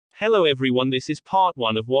Hello everyone, this is part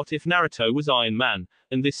 1 of What If Naruto Was Iron Man,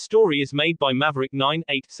 and this story is made by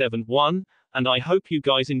Maverick9871, and I hope you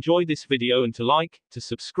guys enjoy this video and to like, to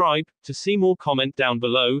subscribe, to see more comment down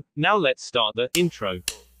below. Now let's start the intro.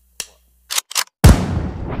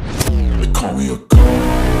 They call me a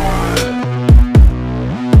god.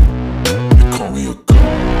 They call me a god.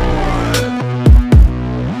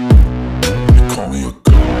 They call me a god.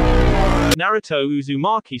 Naruto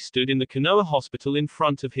Uzumaki stood in the Konoha hospital in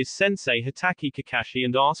front of his sensei Hatake Kakashi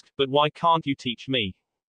and asked, "But why can't you teach me?"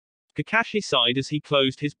 Kakashi sighed as he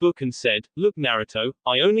closed his book and said, "Look Naruto,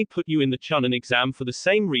 I only put you in the Chunin exam for the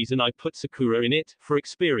same reason I put Sakura in it, for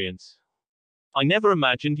experience. I never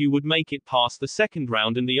imagined you would make it past the second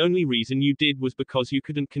round, and the only reason you did was because you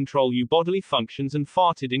couldn't control your bodily functions and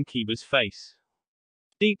farted in Kiba's face.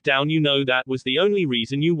 Deep down you know that was the only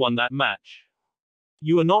reason you won that match.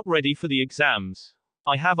 You are not ready for the exams.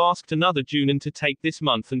 I have asked another Junin to take this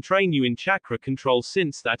month and train you in chakra control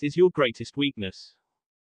since that is your greatest weakness.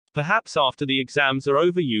 Perhaps after the exams are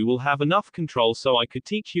over you will have enough control so I could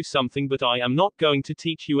teach you something, but I am not going to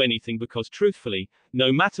teach you anything because truthfully,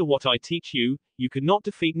 no matter what I teach you, you could not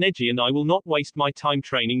defeat Neji and I will not waste my time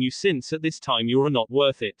training you since at this time you are not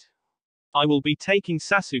worth it. I will be taking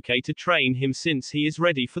Sasuke to train him since he is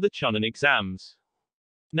ready for the Chunin exams."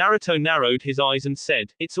 Naruto narrowed his eyes and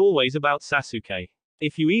said, "It's always about Sasuke.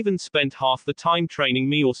 If you even spent half the time training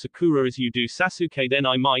me or Sakura as you do Sasuke, then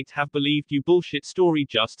I might have believed you bullshit story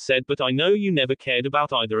just said, but I know you never cared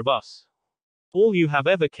about either of us. All you have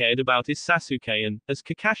ever cared about is Sasuke." And, as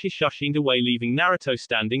Kakashi shushed away leaving Naruto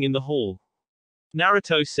standing in the hall,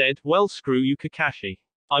 Naruto said, "Well screw you Kakashi.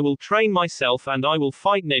 I will train myself and I will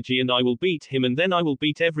fight Neji and I will beat him and then I will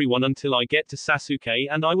beat everyone until I get to Sasuke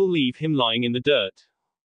and I will leave him lying in the dirt.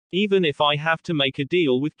 Even if I have to make a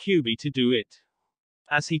deal with Kyuubi to do it."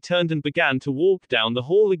 As he turned and began to walk down the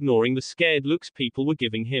hall ignoring the scared looks people were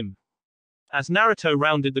giving him. As Naruto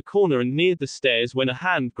rounded the corner and neared the stairs when a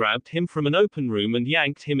hand grabbed him from an open room and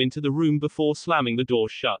yanked him into the room before slamming the door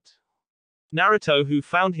shut. Naruto, who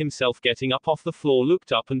found himself getting up off the floor,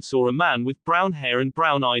 looked up and saw a man with brown hair and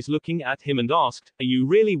brown eyes looking at him and asked, "Are you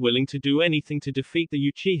really willing to do anything to defeat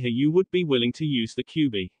the Uchiha? You would be willing to use the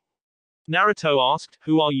Kyuubi?" Naruto asked,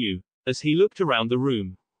 "Who are you?" as he looked around the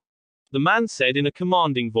room. The man said in a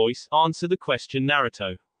commanding voice, "Answer the question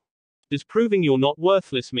Naruto. Does proving you're not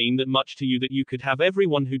worthless mean that much to you that you could have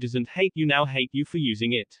everyone who doesn't hate you now hate you for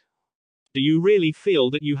using it? Do you really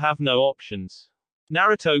feel that you have no options?"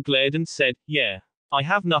 Naruto glared and said, "Yeah. I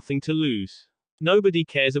have nothing to lose. Nobody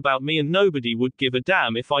cares about me and nobody would give a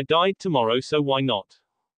damn if I died tomorrow, so why not?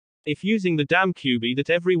 If using the damn Kyuubi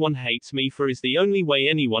that everyone hates me for is the only way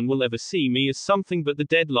anyone will ever see me as something but the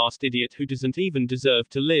dead last idiot who doesn't even deserve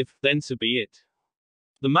to live, then so be it."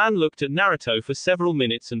 The man looked at Naruto for several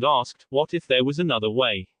minutes and asked, "What if there was another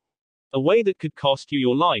way? A way that could cost you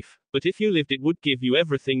your life, but if you lived it would give you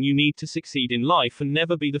everything you need to succeed in life and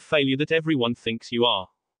never be the failure that everyone thinks you are.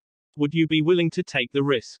 Would you be willing to take the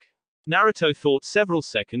risk?" Naruto thought several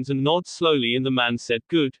seconds and nodded slowly, and the man said,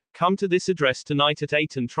 "Good, come to this address tonight at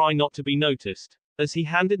 8 and try not to be noticed," as he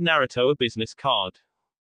handed Naruto a business card.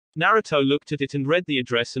 Naruto looked at it and read the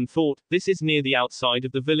address and thought, this is near the outside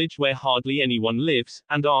of the village where hardly anyone lives,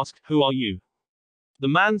 and asked, "Who are you?" The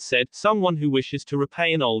man said, "Someone who wishes to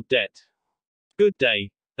repay an old debt. Good day,"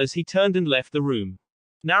 as he turned and left the room.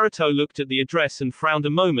 Naruto looked at the address and frowned a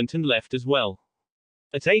moment and left as well.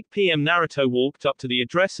 At 8 p.m. Naruto walked up to the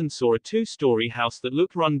address and saw a two-story house that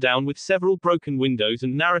looked run down with several broken windows,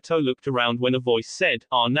 and Naruto looked around when a voice said,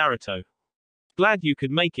 "Ah Naruto. Glad you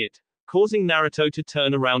could make it," causing Naruto to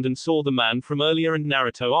turn around and saw the man from earlier, and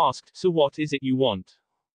Naruto asked, "So what is it you want?"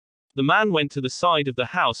 The man went to the side of the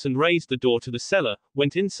house and raised the door to the cellar,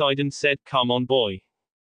 went inside and said, "Come on boy.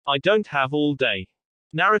 I don't have all day."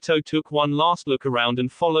 Naruto took one last look around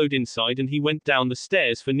and followed inside, and he went down the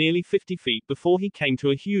stairs for nearly 50 feet before he came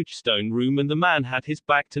to a huge stone room, and the man had his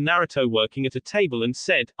back to Naruto working at a table and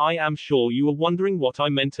said, "I am sure you were wondering what I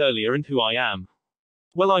meant earlier and who I am.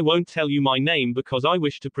 Well, I won't tell you my name because I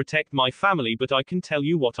wish to protect my family, but I can tell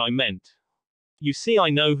you what I meant. You see, I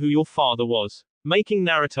know who your father was," making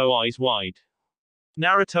Naruto eyes wide.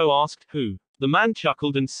 Naruto asked, "Who?" The man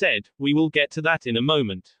chuckled and said, "We will get to that in a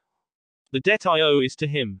moment. The debt I owe is to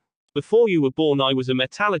him. Before you were born I was a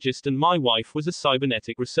metallurgist and my wife was a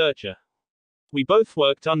cybernetic researcher. We both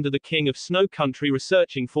worked under the king of Snow Country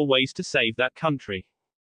researching for ways to save that country.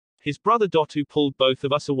 His brother Dotu pulled both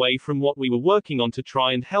of us away from what we were working on to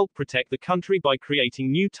try and help protect the country by creating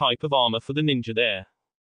new type of armor for the ninja there.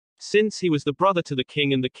 Since he was the brother to the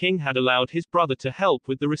king and the king had allowed his brother to help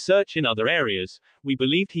with the research in other areas, we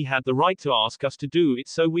believed he had the right to ask us to do it,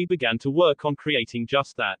 so we began to work on creating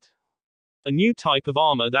just that. A new type of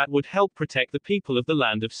armor that would help protect the people of the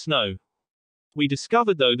land of snow. We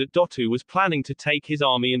discovered though that Dottu was planning to take his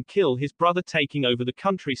army and kill his brother, taking over the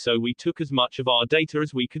country, so we took as much of our data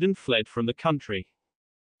as we could and fled from the country.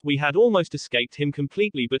 We had almost escaped him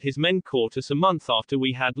completely, but his men caught us a month after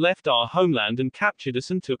we had left our homeland and captured us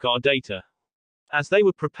and took our data. As they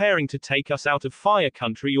were preparing to take us out of Fire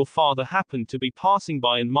Country, your father happened to be passing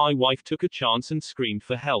by and my wife took a chance and screamed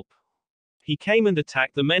for help. He came and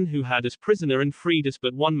attacked the men who had us prisoner and freed us,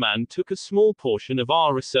 but one man took a small portion of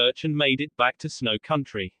our research and made it back to Snow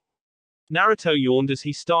Country. Naruto yawned as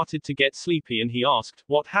he started to get sleepy and he asked,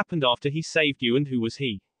 "What happened after he saved you and who was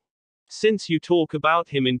he? Since you talk about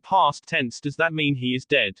him in past tense, does that mean he is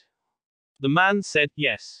dead?" The man said,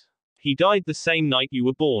 "Yes. He died the same night you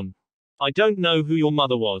were born. I don't know who your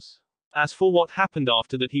mother was. As for what happened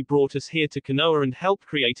after that, he brought us here to Konoha and helped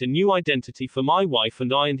create a new identity for my wife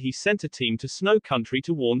and I, and he sent a team to Snow Country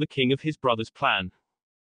to warn the king of his brother's plan.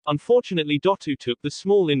 Unfortunately, Dottu took the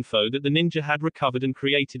small info that the ninja had recovered and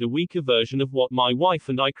created a weaker version of what my wife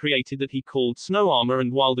and I created that he called Snow Armor,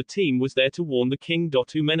 and while the team was there to warn the king,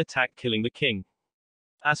 Dottu men attacked, killing the king.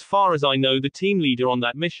 As far as I know, the team leader on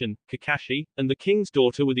that mission, Kakashi, and the king's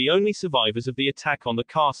daughter were the only survivors of the attack on the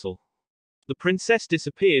castle. The princess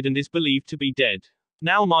disappeared and is believed to be dead.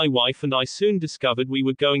 Now my wife and I soon discovered we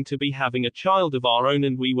were going to be having a child of our own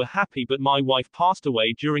and we were happy, but my wife passed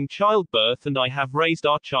away during childbirth and I have raised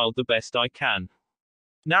our child the best I can."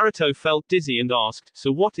 Naruto felt dizzy and asked,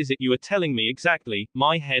 "So what is it you are telling me exactly?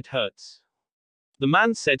 My head hurts." The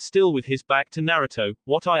man said, still with his back to Naruto,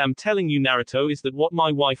 "What I am telling you, Naruto, is that what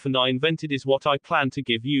my wife and I invented is what I plan to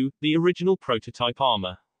give you, the original prototype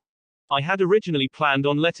armor. I had originally planned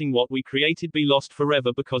on letting what we created be lost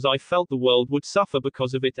forever because I felt the world would suffer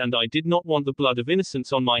because of it, and I did not want the blood of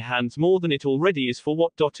innocents on my hands more than it already is for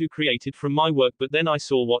what Dottu created from my work, but then I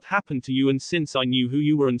saw what happened to you, and since I knew who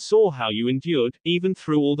you were and saw how you endured, even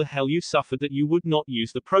through all the hell you suffered, that you would not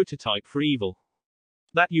use the prototype for evil.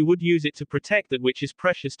 That you would use it to protect that which is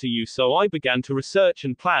precious to you, so I began to research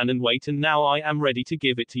and plan and wait, and now I am ready to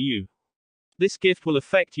give it to you. This gift will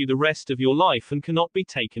affect you the rest of your life and cannot be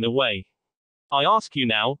taken away. I ask you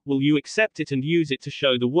now, will you accept it and use it to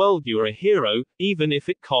show the world you are a hero, even if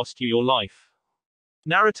it cost you your life?"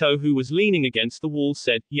 Naruto, who was leaning against the wall,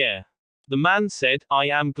 said, "Yeah." The man said, "I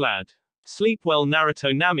am glad. Sleep well,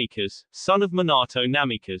 Naruto Namikaze, son of Minato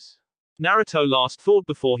Namikaze." Naruto's last thought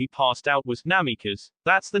before he passed out was, "Namikaze,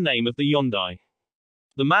 that's the name of the Yondai."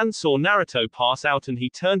 The man saw Naruto pass out and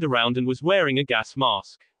he turned around and was wearing a gas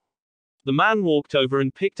mask. The man walked over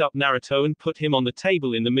and picked up Naruto and put him on the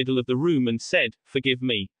table in the middle of the room and said, "Forgive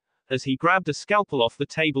me." As he grabbed a scalpel off the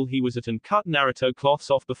table he was at and cut Naruto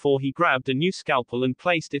cloths off before he grabbed a new scalpel and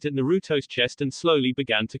placed it at Naruto's chest and slowly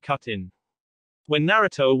began to cut in. When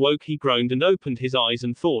Naruto awoke he groaned and opened his eyes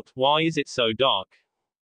and thought, "Why is it so dark?"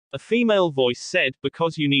 A female voice said,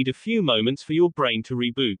 "Because you need a few moments for your brain to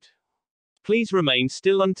reboot. Please remain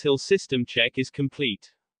still until system check is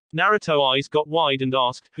complete." Naruto's eyes got wide and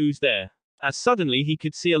asked, "Who's there?" As suddenly he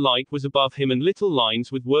could see a light was above him and little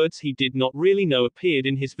lines with words he did not really know appeared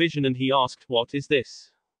in his vision, and he asked, "What is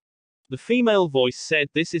this?" The female voice said,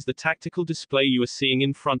 "This is the tactical display you are seeing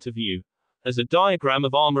in front of you." As a diagram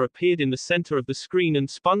of armor appeared in the center of the screen and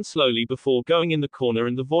spun slowly before going in the corner,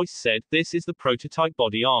 and the voice said, "This is the prototype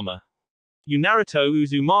body armor. You, Naruto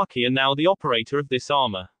Uzumaki, are now the operator of this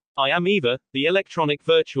armor. I am Eva, the electronic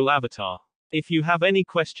virtual avatar. If you have any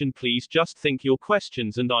question, please just think your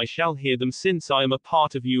questions and I shall hear them, since I am a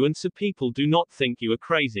part of you and so people do not think you are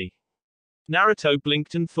crazy." Naruto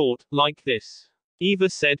blinked and thought, "Like this?" Eva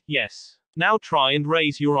said, "Yes. Now try and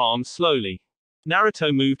raise your arm slowly."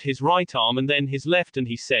 Naruto moved his right arm and then his left and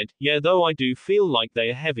he said, "Yeah, though I do feel like they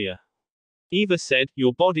are heavier." Eva said,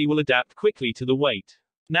 "Your body will adapt quickly to the weight.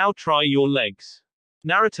 Now try your legs."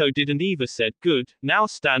 Naruto did and Eva said, "Good, now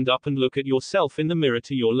stand up and look at yourself in the mirror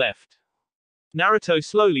to your left." Naruto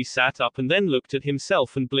slowly sat up and then looked at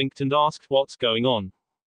himself and blinked and asked, "What's going on?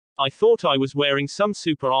 I thought I was wearing some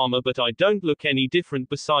super armor, but I don't look any different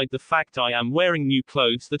beside the fact I am wearing new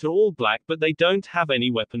clothes that are all black but they don't have any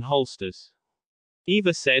weapon holsters."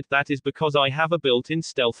 Eva said, "That is because I have a built-in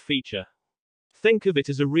stealth feature. Think of it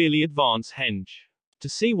as a really advanced henge. To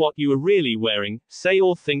see what you are really wearing, say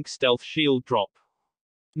or think stealth shield drop."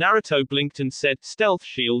 Naruto blinked and said, "Stealth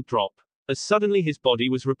shield drop." As suddenly his body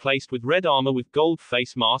was replaced with red armor with gold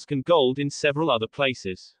face mask and gold in several other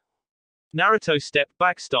places. Naruto stepped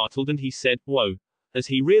back startled and he said, "Whoa. as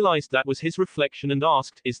he realized that was his reflection and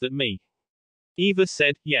asked, "Is that me?" Eva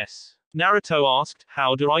said, "Yes." Naruto asked,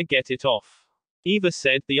 "How do I get it off?" Eva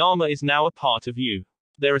said, "The armor is now a part of you.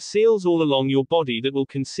 There are seals all along your body that will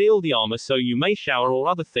conceal the armor so you may shower or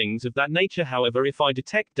other things of that nature. However, if I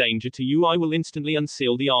detect danger to you, I will instantly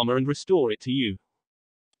unseal the armor and restore it to you.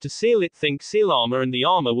 To seal it, think seal armor and the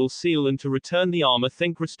armor will seal, and to return the armor,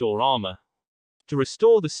 think restore armor. To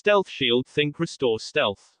restore the stealth shield, think restore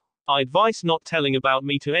stealth. I advise not telling about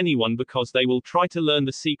me to anyone because they will try to learn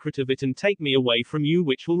the secret of it and take me away from you,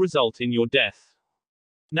 which will result in your death."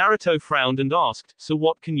 Naruto frowned and asked, "So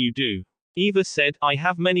what can you do?" Eva said, "I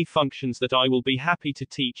have many functions that I will be happy to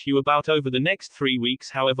teach you about over the next 3 weeks.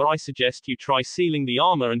 However, I suggest you try sealing the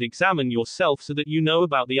armor and examine yourself so that you know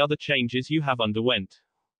about the other changes you have underwent."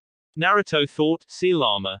 Naruto thought, seal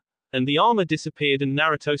armor. And the armor disappeared, and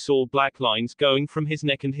Naruto saw black lines going from his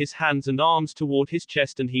neck and his hands and arms toward his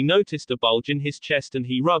chest, and he noticed a bulge in his chest and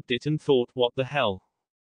he rubbed it and thought, "What the hell?"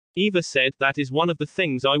 Eva said, "That is one of the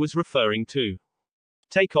things I was referring to.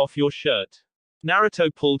 Take off your shirt." Naruto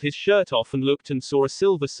pulled his shirt off and looked and saw a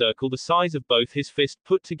silver circle the size of both his fists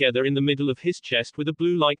put together in the middle of his chest with a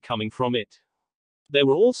blue light coming from it. There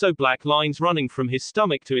were also black lines running from his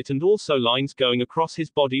stomach to it and also lines going across his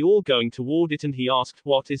body, all going toward it, and he asked,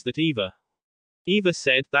 "What is that, Eva?" Eva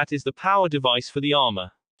said, "That is the power device for the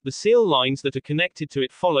armor. The seal lines that are connected to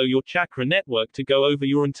it follow your chakra network to go over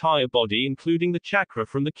your entire body, including the chakra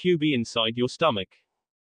from the QB inside your stomach.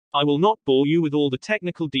 I will not bore you with all the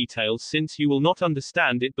technical details since you will not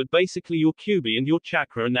understand it, but basically your QB and your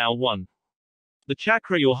chakra are now one. The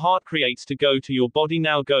chakra your heart creates to go to your body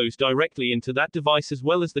now goes directly into that device, as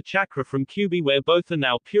well as the chakra from QB, where both are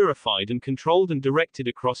now purified and controlled and directed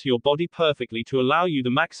across your body perfectly to allow you the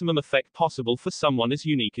maximum effect possible for someone as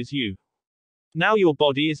unique as you. Now your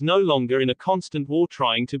body is no longer in a constant war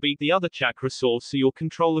trying to beat the other chakra source, so your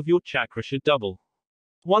control of your chakra should double.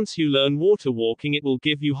 Once you learn water walking, it will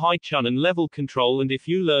give you high Chunin level control, and if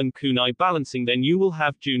you learn kunai balancing, then you will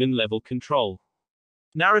have Junin level control."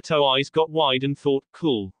 Naruto's eyes got wide and thought,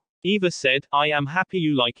 "Cool." Eva said, "I am happy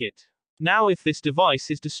you like it. Now if this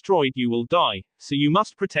device is destroyed you will die, so you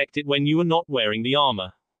must protect it when you are not wearing the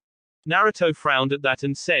armor." Naruto frowned at that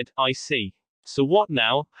and said, "I see. So what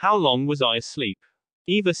now? How long was I asleep?"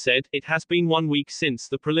 Eva said, "It has been 1 week since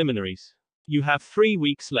the preliminaries. You have 3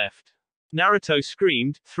 weeks left." Naruto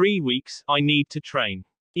screamed, "3 weeks, I need to train."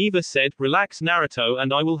 Eva said, "Relax Naruto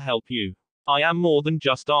and I will help you. I am more than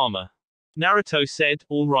just armor." Naruto said,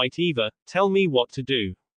 "All right Eva, tell me what to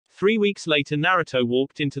do." 3 weeks later Naruto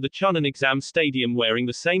walked into the Chunin exam stadium wearing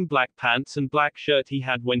the same black pants and black shirt he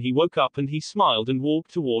had when he woke up, and he smiled and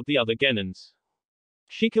walked toward the other Genins.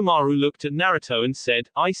 Shikamaru looked at Naruto and said,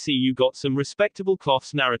 "I see you got some respectable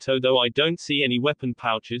cloths Naruto, though I don't see any weapon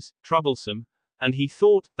pouches, troublesome." And he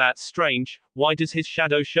thought, "That's strange, why does his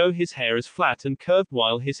shadow show his hair as flat and curved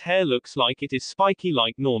while his hair looks like it is spiky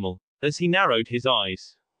like normal?" As he narrowed his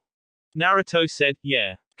eyes. Naruto said,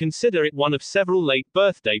 "Yeah. Consider it one of several late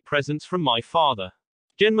birthday presents from my father."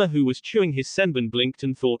 Genma, who was chewing his senbon, blinked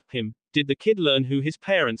and thought, did the kid learn who his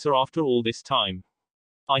parents are after all this time?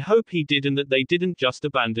 I hope he did and that they didn't just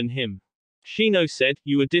abandon him." Shino said,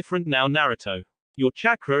 "You are different now Naruto. Your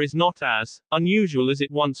chakra is not as unusual as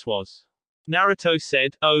it once was." Naruto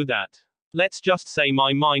said, "Oh that. Let's just say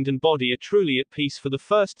my mind and body are truly at peace for the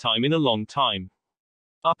first time in a long time."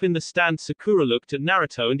 Up in the stand Sakura looked at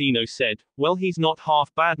Naruto and Ino said, "Well, he's not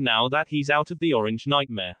half bad now that he's out of the orange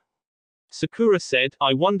nightmare." Sakura said,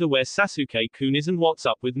 "I wonder where Sasuke-kun is and what's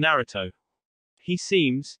up with Naruto. He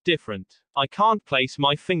seems different. I can't place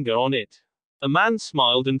my finger on it." A man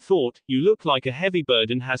smiled and thought, "You look like a heavy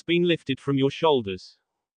burden has been lifted from your shoulders.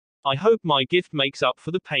 I hope my gift makes up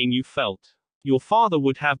for the pain you felt. Your father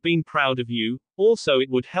would have been proud of you. Also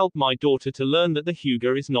it would help my daughter to learn that the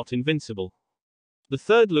Hyuga is not invincible." The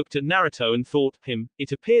third looked at Naruto and thought,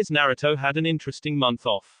 it appears Naruto had an interesting month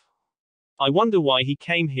off. I wonder why he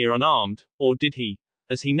came here unarmed, or did he?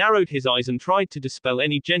 As he narrowed his eyes and tried to dispel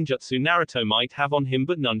any genjutsu Naruto might have on him,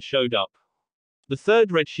 but none showed up. The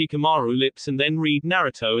third read Shikamaru lips and then read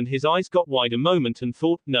Naruto, and his eyes got wide a moment and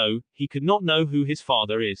thought, no, he could not know who his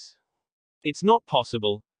father is. It's not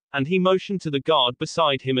possible. And he motioned to the guard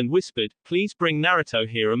beside him and whispered, "Please bring Naruto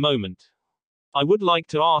here a moment. I would like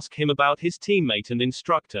to ask him about his teammate and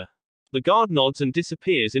instructor." The guard nods and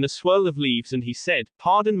disappears in a swirl of leaves, and he said,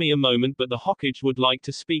 "Pardon me a moment, but the Hokage would like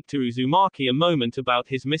to speak to Uzumaki a moment about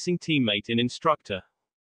his missing teammate and instructor."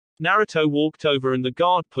 Naruto walked over and the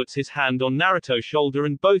guard puts his hand on Naruto's shoulder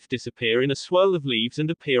and both disappear in a swirl of leaves and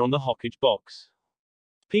appear on the Hokage box.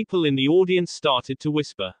 People in the audience started to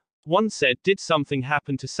whisper. One said, did something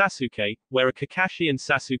happen to Sasuke, where a Kakashi and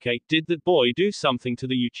Sasuke, did that boy do something to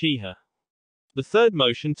the Uchiha? The third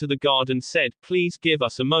motioned to the guard and said, please give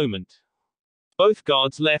us a moment. Both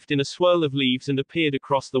guards left in a swirl of leaves and appeared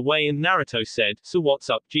across the way, and Naruto said, so what's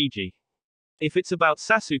up, Gigi? If it's about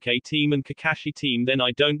Sasuke team and Kakashi team, then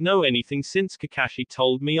I don't know anything, since Kakashi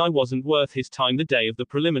told me I wasn't worth his time the day of the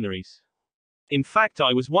preliminaries. In fact,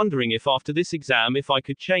 I was wondering if after this exam if I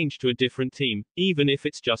could change to a different team, even if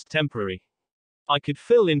it's just temporary. I could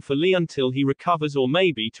fill in for Lee until he recovers, or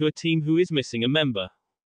maybe to a team who is missing a member.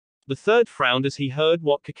 The third frowned as he heard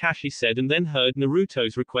what Kakashi said, and then heard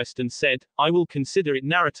Naruto's request and said, I will consider it,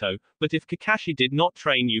 Naruto, but if Kakashi did not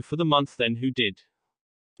train you for the month, then who did?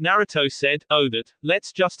 Naruto said, oh, that,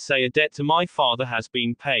 let's just say a debt to my father has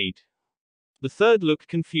been paid. The third looked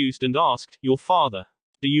confused and asked, your father?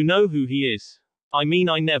 Do you know who he is? I mean,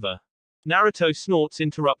 I never. Naruto snorts,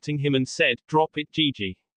 interrupting him, and said, drop it,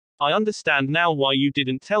 Gigi. I understand now why you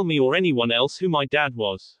didn't tell me or anyone else who my dad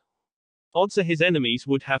was. Odds are his enemies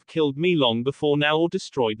would have killed me long before now or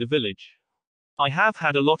destroyed the village. I have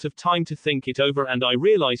had a lot of time to think it over, and I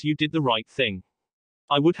realize you did the right thing.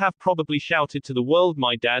 I would have probably shouted to the world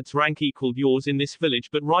my dad's rank equaled yours in this village,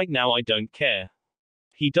 but right now I don't care.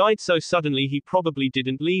 He died so suddenly he probably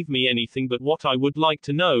didn't leave me anything, but what I would like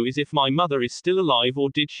to know is if my mother is still alive, or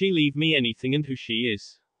did she leave me anything, and who she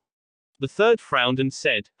is. The third frowned and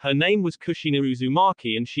said, her name was Kushina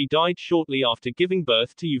Uzumaki, and she died shortly after giving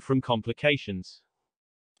birth to you from complications.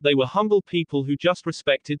 They were humble people who just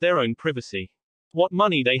respected their own privacy. What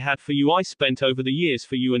money they had for you I spent over the years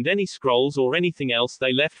for you, and any scrolls or anything else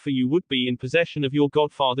they left for you would be in possession of your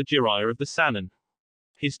godfather Jiraiya of the Sannin.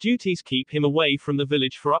 His duties keep him away from the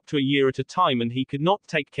village for up to a year at a time, and he could not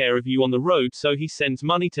take care of you on the road, so he sends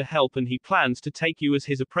money to help, and he plans to take you as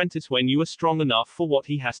his apprentice when you are strong enough for what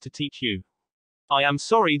he has to teach you. I am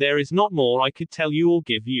sorry, there is not more I could tell you or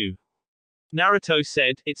give you. Naruto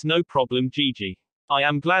said, it's no problem, Gigi. I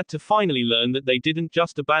am glad to finally learn that they didn't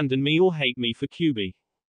just abandon me or hate me for Kyuubi.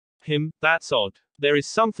 That's odd. There is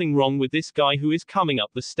something wrong with this guy who is coming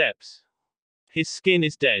up the steps. His skin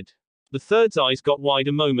is dead. The third's eyes got wide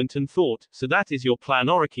a moment and thought, so that is your plan,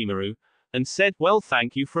 Orochimaru, and said, well,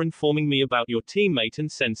 thank you for informing me about your teammate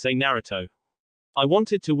and sensei Naruto. I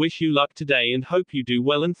wanted to wish you luck today and hope you do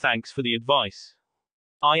well, and thanks for the advice.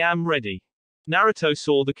 I am ready. Naruto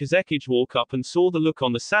saw the Kazekage walk up and saw the look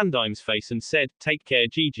on the Sandaim's face and said, take care,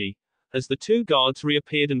 Gigi, as the two guards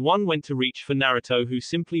reappeared and one went to reach for Naruto, who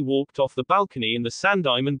simply walked off the balcony in the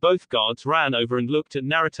Sandaime, and both guards ran over and looked at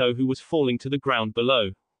Naruto, who was falling to the ground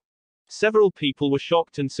below. Several people were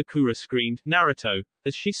shocked, and Sakura screamed, Naruto,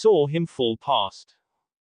 as she saw him fall past.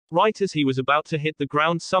 Right as he was about to hit the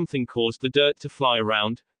ground, something caused the dirt to fly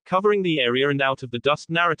around, covering the area, and out of the dust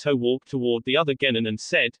Naruto walked toward the other genin and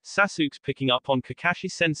said, Sasuke's picking up on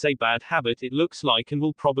Kakashi-sensei bad habit, it looks like, and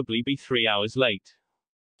will probably be 3 hours late.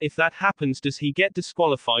 If that happens, does he get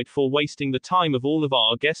disqualified for wasting the time of all of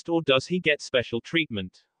our guests, or does he get special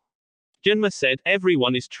treatment? Jinma said,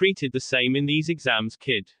 everyone is treated the same in these exams,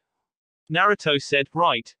 kid. Naruto said,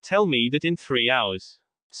 right, tell me that in 3 hours.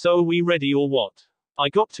 So are we ready or what? I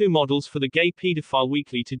got 2 models for the Gay Pedophile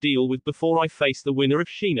Weekly to deal with before I face the winner of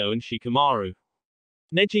Shino and Shikamaru.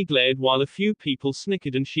 Neji glared while a few people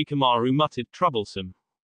snickered, and Shikamaru muttered, troublesome.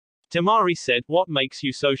 Temari said, what makes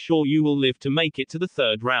you so sure you will live to make it to the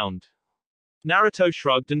 3rd round? Naruto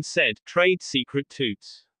shrugged and said, trade secret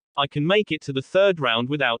toots. I can make it to the 3rd round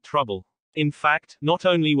without trouble. In fact, not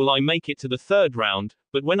only will I make it to the 3rd round,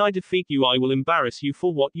 but when I defeat you I will embarrass you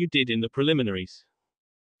for what you did in the preliminaries.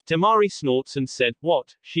 Temari snorts and said,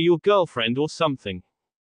 what, she your girlfriend or something?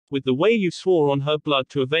 With the way you swore on her blood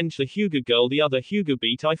to avenge the Hyuga girl the other Hyuga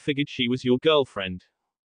beat, I figured she was your girlfriend.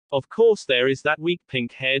 Of course there is that weak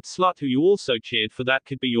pink-haired slut who you also cheered for that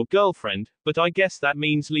could be your girlfriend, but I guess that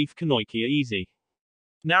means leave Konoikia easy.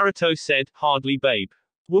 Naruto said, hardly, babe.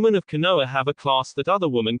 Women of Konoha have a class that other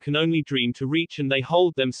women can only dream to reach, and they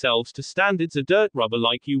hold themselves to standards a dirt rubber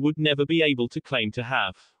like you would never be able to claim to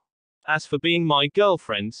have. As for being my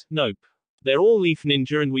girlfriends, nope. They're all Leaf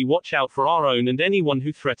Ninja, and we watch out for our own, and anyone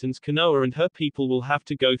who threatens Konoha and her people will have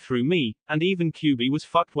to go through me, and even Kyuubi was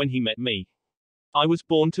fucked when he met me. I was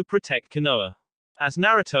born to protect Konoha. As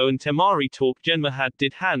Naruto and Temari talked, Genma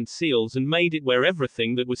did hand seals and made it where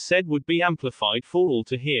everything that was said would be amplified for all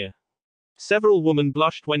to hear. Several women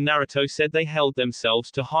blushed when Naruto said they held themselves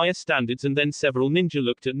to higher standards, and then several ninja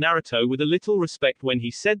looked at Naruto with a little respect when he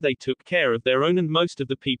said they took care of their own, and most of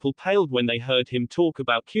the people paled when they heard him talk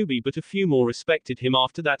about Kyuubi, but a few more respected him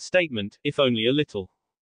after that statement, if only a little.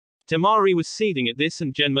 Temari was seething at this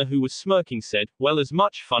and Genma, who was smirking, said, well, as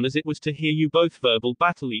much fun as it was to hear you both verbal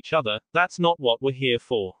battle each other, that's not what we're here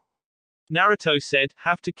for. Naruto said,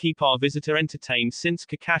 have to keep our visitor entertained since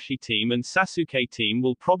Kakashi team and Sasuke team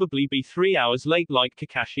will probably be 3 hours late like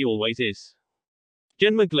Kakashi always is.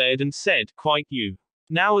 Genma glared and said, quite you.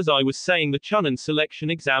 Now, as I was saying, the Chunin selection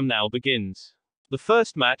exam now begins. The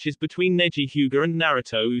first match is between Neji Hyuga and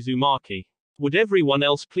Naruto Uzumaki. Would everyone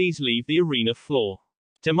else please leave the arena floor?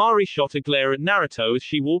 Temari shot a glare at Naruto as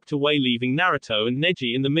she walked away, leaving Naruto and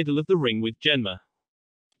Neji in the middle of the ring with Genma.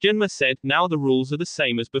 Genma said, now the rules are the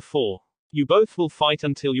same as before. You both will fight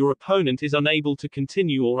until your opponent is unable to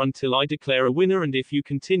continue or until I declare a winner, and if you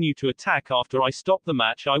continue to attack after I stop the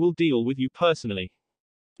match, I will deal with you personally.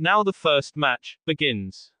 Now the first match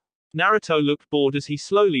begins. Naruto looked bored as he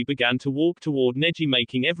slowly began to walk toward Neji,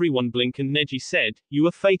 making everyone blink, and Neji said, you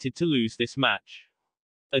are fated to lose this match.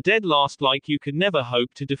 A dead last, like you could never hope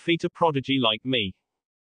to defeat a prodigy like me.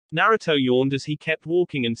 Naruto yawned as he kept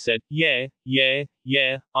walking and said, yeah,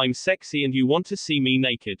 I'm sexy and you want to see me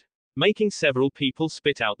naked. Making several people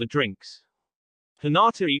spit out the drinks.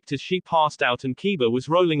 Hinata eeped as she passed out and Kiba was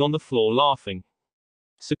rolling on the floor laughing.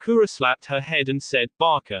 Sakura slapped her head and said,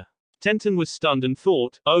 Barker. Tenten was stunned and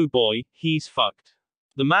thought, oh boy, he's fucked.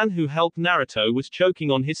 The man who helped Naruto was choking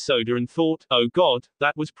on his soda and thought, oh god,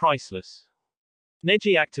 that was priceless.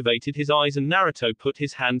 Neji activated his eyes and Naruto put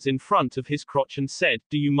his hands in front of his crotch and said,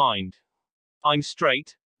 do you mind? I'm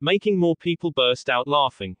straight, making more people burst out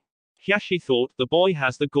laughing. Hyashi thought, the boy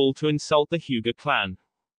has the gall to insult the Hyuga clan.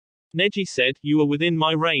 Neji said, you are within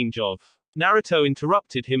my range of. Naruto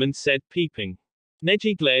interrupted him and said, peeping.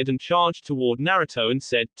 Neji glared and charged toward Naruto and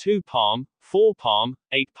said, 2 palm, 4 palm,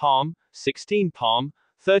 8 palm, 16 palm,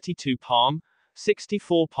 32 palm,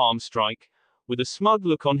 64 palm strike. With a smug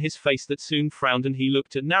look on his face that soon frowned, and he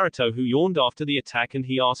looked at Naruto, who yawned after the attack, and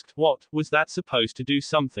he asked, what, was that supposed to do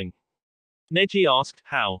something? Neji asked,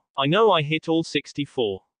 how? I know I hit all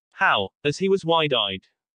 64. How? As he was wide-eyed.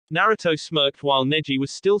 Naruto smirked while Neji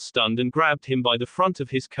was still stunned and grabbed him by the front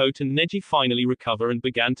of his coat, and Neji finally recovered and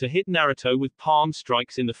began to hit Naruto with palm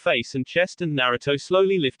strikes in the face and chest, and Naruto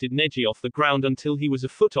slowly lifted Neji off the ground until he was a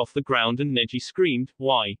foot off the ground, and Neji screamed,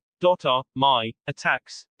 why? Are my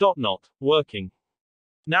attacks not working?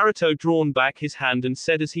 Naruto drawn back his hand and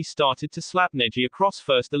said as he started to slap Neji across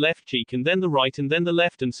first the left cheek and then the right and then the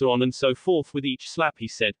left and so on and so forth. With each slap he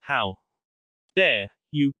said, how dare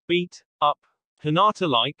you beat up Hinata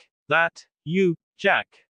like that, you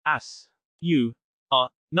ass. You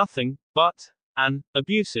are nothing but an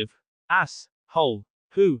abusive ass hole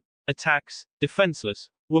who attacks defenseless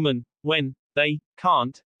women when they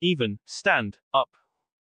can't even stand up.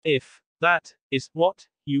 If that is what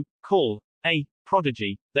you call a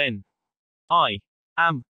prodigy, then I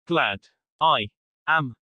am glad I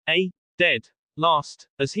am a dead last,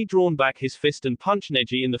 as he drawn back his fist and punched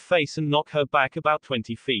Neji in the face and knocked her back about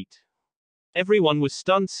 20 feet. Everyone was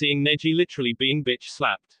stunned seeing Neji literally being bitch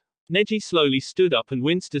slapped. Neji slowly stood up and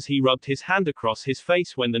winced as he rubbed his hand across his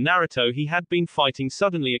face when the Naruto he had been fighting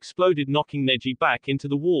suddenly exploded, knocking Neji back into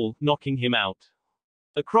the wall, knocking him out.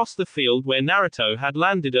 Across the field where Naruto had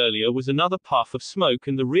landed earlier was another puff of smoke,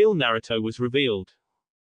 and the real Naruto was revealed.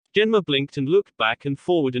 Genma blinked and looked back and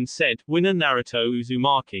forward and said, winner Naruto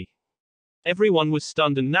Uzumaki. Everyone was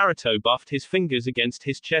stunned and Naruto buffed his fingers against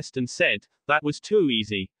his chest and said, that was too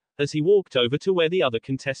easy, as he walked over to where the other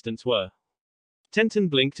contestants were. Tenten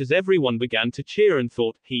blinked as everyone began to cheer and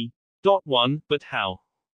thought, he won, but how?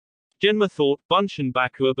 Genma thought, Bunshin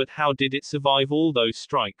Bakua, but how did it survive all those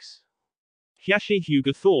strikes? Hyashi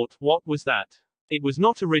Hyuga thought, what was that? It was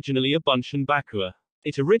not originally a Bunshin Bakua.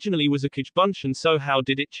 It originally was a Bunshin, so how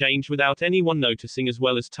did it change without anyone noticing as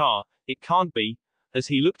well as Ta? It can't be. As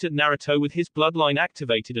he looked at Naruto with his bloodline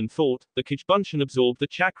activated and thought, the Bunshin absorbed the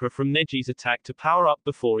chakra from Neji's attack to power up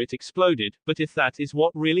before it exploded, but if that is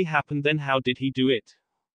what really happened, then how did he do it?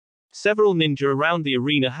 Several ninja around the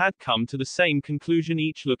arena had come to the same conclusion,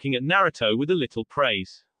 each looking at Naruto with a little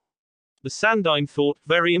praise. The Sandaime thought,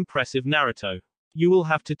 very impressive Naruto. You will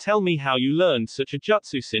have to tell me how you learned such a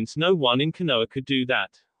jutsu, since no one in Konoha could do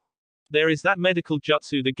that. There is that medical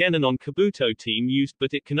jutsu the Genin Kabuto team used,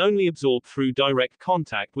 but it can only absorb through direct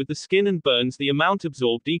contact with the skin and burns the amount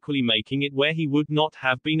absorbed equally, making it where he would not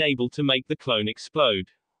have been able to make the clone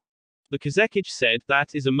explode. The Kazekage said,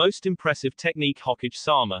 that is a most impressive technique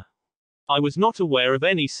Hokage-sama. I was not aware of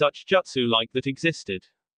any such jutsu like that existed.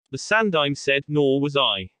 The Sandaime said, nor was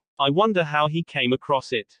I. I wonder how he came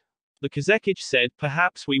across it. The Kazekage said,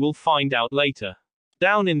 perhaps we will find out later.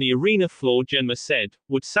 Down in the arena floor, Genma said,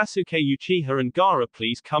 would Sasuke, Uchiha and Gaara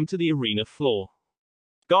please come to the arena floor?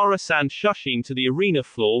 Gaara sent Shushin to the arena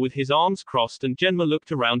floor with his arms crossed and Genma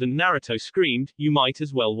looked around and Naruto screamed, "You might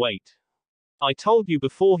as well wait. I told you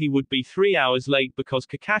before he would be 3 hours late because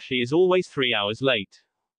Kakashi is always 3 hours late.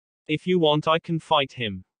 If you want I can fight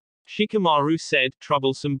him." Shikamaru said,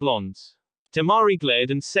 "Troublesome blondes." Temari glared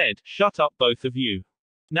and said, "Shut up both of you."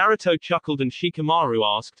 Naruto chuckled and Shikamaru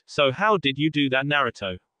asked, "So how did you do that,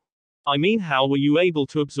 Naruto? I mean, how were you able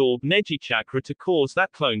to absorb Neji chakra to cause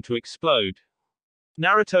that clone to explode?"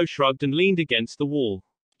 Naruto shrugged and leaned against the wall.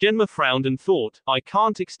 Genma frowned and thought, "I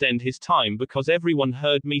can't extend his time because everyone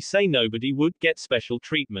heard me say nobody would get special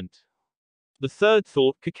treatment." The third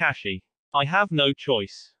thought, Kakashi. "I have no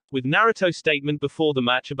choice." With Naruto's statement before the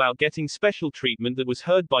match about getting special treatment that was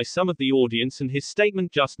heard by some of the audience and his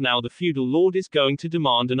statement just now, the feudal lord is going to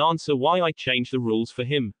demand an answer why I changed the rules for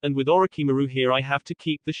him, and with Orochimaru here I have to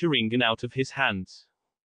keep the Sharingan out of his hands.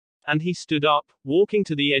 And he stood up, walking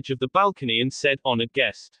to the edge of the balcony and said, "Honored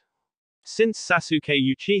guest. Since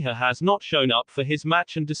Sasuke Uchiha has not shown up for his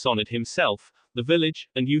match and dishonored himself, the village,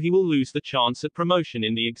 and you, he will lose the chance at promotion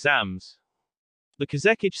in the exams." The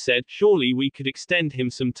Kazekage said, "Surely we could extend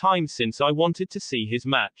him some time since I wanted to see his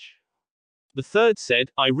match." The third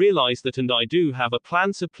said, "I realize that and I do have a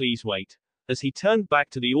plan, so please wait." As he turned back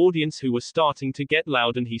to the audience who were starting to get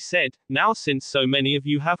loud and he said, "Now since so many of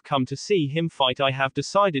you have come to see him fight, I have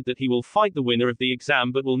decided that he will fight the winner of the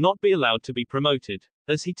exam but will not be allowed to be promoted."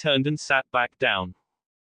 As he turned and sat back down.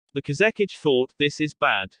 The Kazekage thought, "This is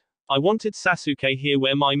bad. I wanted Sasuke here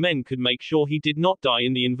where my men could make sure he did not die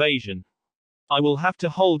in the invasion. I will have to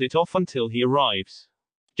hold it off until he arrives."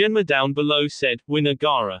 Genma down below said, "Winner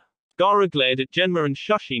Gaara." Gaara glared at Genma and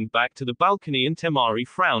Shushin back to the balcony and Temari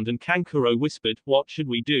frowned and Kankuro whispered, "What should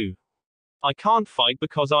we do? I can't fight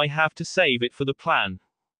because I have to save it for the plan."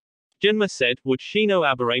 Genma said, "Would Shino,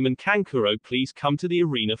 Aburame and Kankuro please come to the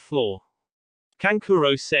arena floor?"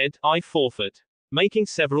 Kankuro said, "I forfeit," making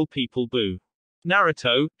several people boo.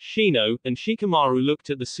 Naruto, Shino, and Shikamaru looked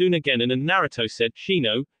at the Tsunagenin and Naruto said,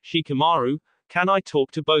 "Shino, Shikamaru, can I talk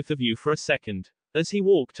to both of you for a second?" As he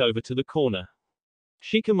walked over to the corner.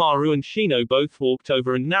 Shikamaru and Shino both walked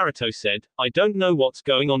over and Naruto said, "I don't know what's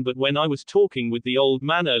going on, but when I was talking with the old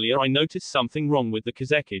man earlier I noticed something wrong with the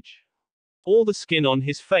Kazekage. All the skin on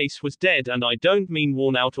his face was dead, and I don't mean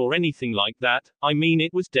worn out or anything like that, I mean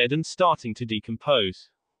it was dead and starting to decompose."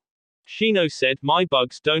 Shino said, "My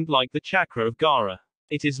bugs don't like the chakra of Gaara.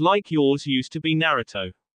 It is like yours used to be,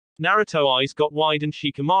 Naruto." Naruto eyes got wide and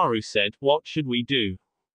Shikamaru said, "What should we do?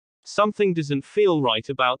 Something doesn't feel right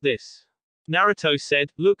about this." Naruto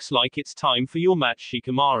said, "Looks like it's time for your match,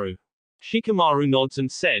 Shikamaru." Shikamaru nods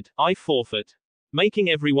and said, "I forfeit," making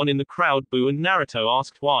everyone in the crowd boo, and Naruto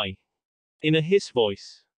asked why. In a hiss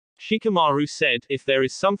voice. Shikamaru said, "If there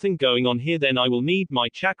is something going on here then I will need my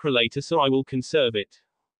chakra later, so I will conserve it.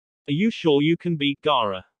 Are you sure you can beat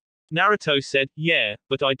Gaara?" Naruto said, "Yeah,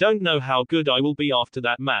 but I don't know how good I will be after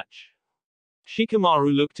that match."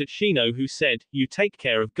 Shikamaru looked at Shino who said, "You take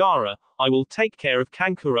care of Gaara, I will take care of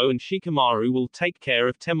Kankuro and Shikamaru will take care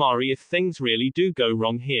of Temari if things really do go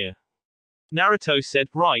wrong here." Naruto said,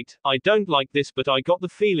 "Right, I don't like this but I got the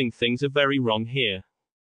feeling things are very wrong here."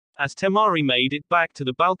 As Temari made it back to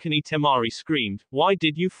the balcony, Temari screamed, "Why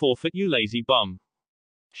did you forfeit, you lazy bum?"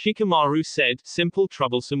 Shikamaru said, "Simple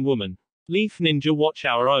troublesome woman. Leaf ninja, watch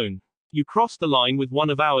our own. You crossed the line with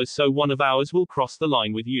one of ours, so one of ours will cross the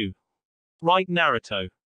line with you. Right, Naruto?"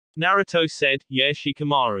 Naruto said, "Yeah,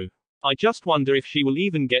 Shikamaru. I just wonder if she will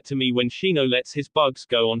even get to me when Shino lets his bugs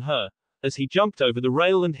go on her." As he jumped over the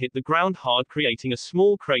rail and hit the ground hard, creating a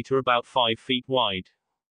small crater about 5 feet wide.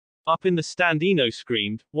 Up in the stand, Ino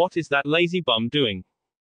screamed, "What is that lazy bum doing?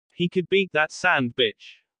 He could beat that sand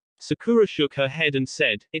bitch." Sakura shook her head and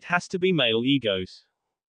said, "It has to be male egos."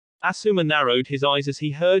 Asuma narrowed his eyes as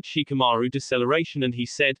he heard Shikamaru deceleration and he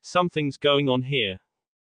said, "Something's going on here."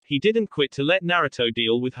 He didn't quit to let Naruto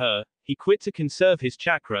deal with her, he quit to conserve his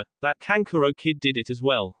chakra. That Kankuro kid did it as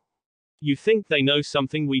well. You think they know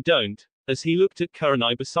something we don't? As he looked at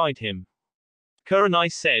Kurenai beside him.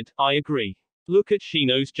 Kurenai said, "I agree. Look at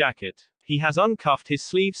Shino's jacket. He has uncuffed his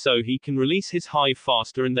sleeve so he can release his hive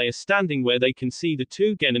faster, and they are standing where they can see the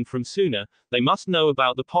two genin from Suna. They must know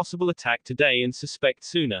about the possible attack today and suspect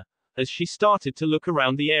Suna." As she started to look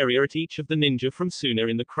around the area at each of the ninja from Suna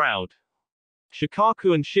in the crowd.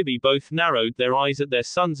 Shikaku and Shibi both narrowed their eyes at their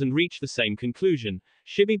sons and reached the same conclusion.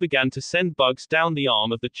 Shibi began to send bugs down the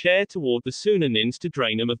arm of the chair toward the Suna nins to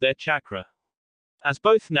drain them of their chakra. As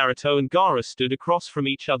both Naruto and Gaara stood across from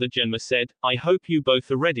each other, Genma said, "I hope you both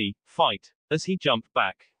are ready, fight." As he jumped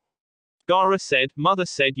back. Gaara said, "Mother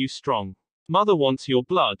said you strong. Mother wants your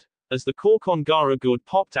blood." as the cork on Gaara gourd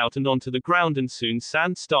popped out and onto the ground, and soon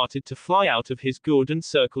sand started to fly out of his gourd and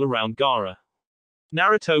circle around Gaara.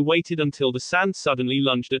 Naruto waited until the sand suddenly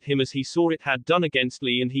lunged at him as he saw it had done against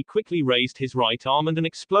Lee, and he quickly raised his right arm and an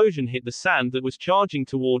explosion hit the sand that was charging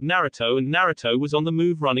toward Naruto, and Naruto was on the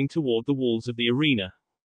move running toward the walls of the arena.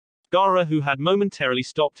 Gaara, who had momentarily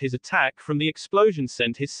stopped his attack from the explosion,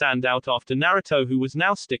 sent his sand out after Naruto, who was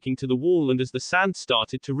now sticking to the wall, and as the sand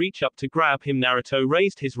started to reach up to grab him, Naruto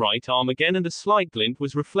raised his right arm again and a slight glint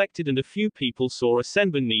was reflected, and a few people saw a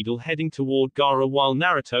senbon needle heading toward Gaara while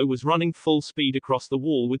Naruto was running full speed across the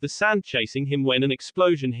wall with the sand chasing him when an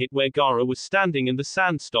explosion hit where Gaara was standing and the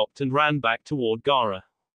sand stopped and ran back toward Gaara.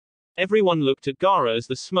 Everyone looked at Gaara as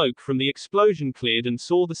the smoke from the explosion cleared and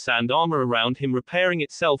saw the sand armor around him repairing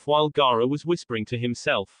itself while Gaara was whispering to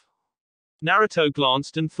himself. Naruto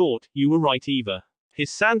glanced and thought, "You were right, Eva. His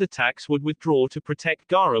sand attacks would withdraw to protect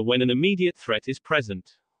Gaara when an immediate threat is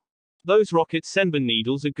present. Those rocket senbon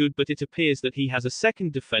needles are good, but it appears that he has a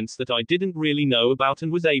second defense that I didn't really know about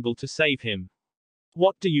and was able to save him.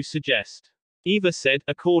 What do you suggest?" Eva said,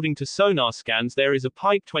 "According to sonar scans, there is a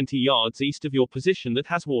pipe 20 yards east of your position that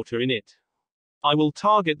has water in it. I will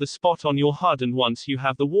target the spot on your HUD, and once you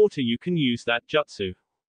have the water you can use that jutsu."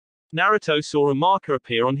 Naruto saw a marker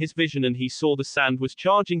appear on his vision and he saw the sand was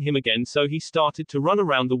charging him again, so he started to run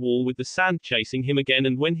around the wall with the sand chasing him again,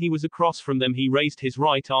 and when he was across from them he raised his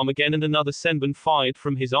right arm again and another senbon fired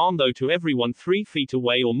from his arm, though to everyone 3 feet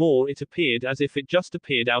away or more it appeared as if it just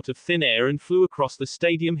appeared out of thin air and flew across the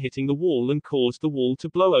stadium, hitting the wall and caused the wall to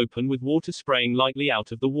blow open with water spraying lightly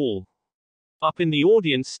out of the wall. Up in the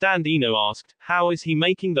audience stand, Ino asked, "How is he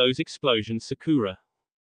making those explosions, Sakura?"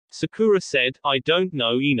 Sakura said, "I don't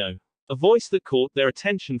know, Ino." A voice that caught their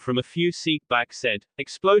attention from a few seats back said,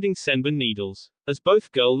 "Exploding senbon needles," as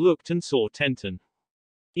both girl looked and saw Tenten.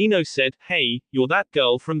 Ino said, "Hey, you're that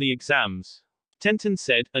girl from the exams." Tenten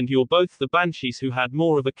said, "And you're both the banshees who had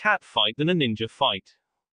more of a cat fight than a ninja fight."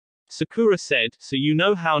 Sakura said, "So you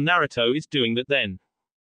know how Naruto is doing that then?"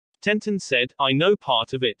 Tenten said, "I know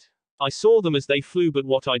part of it. I saw them as they flew, but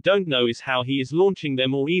what I don't know is how he is launching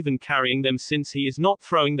them or even carrying them, since he is not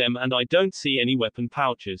throwing them and I don't see any weapon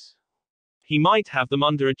pouches. He might have them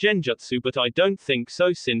under a genjutsu, but I don't think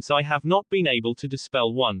so since I have not been able to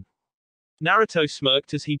dispel one." Naruto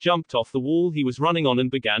smirked as he jumped off the wall he was running on and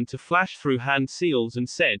began to flash through hand seals and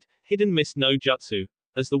said, "Hidden mist no jutsu,"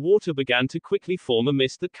 as the water began to quickly form a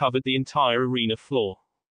mist that covered the entire arena floor.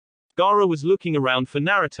 Gaara was looking around for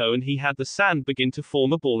Naruto and he had the sand begin to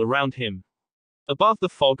form a ball around him. Above the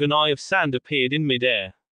fog an eye of sand appeared in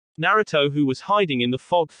mid-air. Naruto, who was hiding in the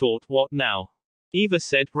fog, thought, "What now?" Eva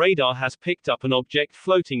said, "Radar has picked up an object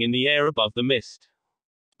floating in the air above the mist.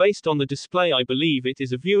 Based on the display I believe it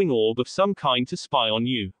is a viewing orb of some kind to spy on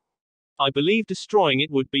you. I believe destroying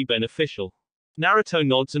it would be beneficial." Naruto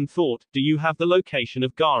nods and thought, "Do you have the location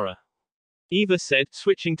of Gaara?" Eva said,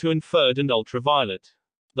 switching to inferred and ultraviolet.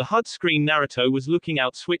 The HUD screen Naruto was looking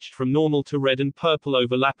out switched from normal to red and purple,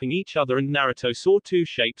 overlapping each other, and Naruto saw 2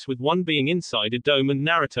 shapes with one being inside a dome, and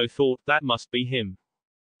Naruto thought, "That must be him.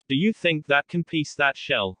 Do you think that can piece that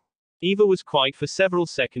shell?" Eva was quiet for several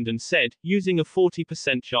seconds and said, "Using a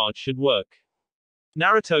 40% charge should work."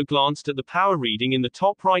 Naruto glanced at the power reading in the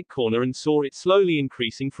top right corner and saw it slowly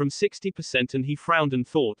increasing from 60%, and he frowned and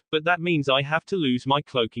thought, "But that means I have to lose my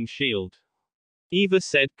cloaking shield." Eva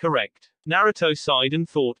said, "Correct." Naruto sighed and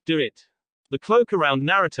thought, "Do it." The cloak around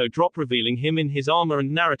Naruto dropped, revealing him in his armor,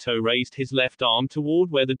 and Naruto raised his left arm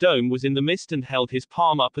toward where the dome was in the mist and held his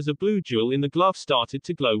palm up as a blue jewel in the glove started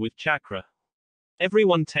to glow with chakra.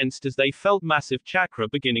 Everyone tensed as they felt massive chakra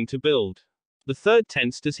beginning to build. The third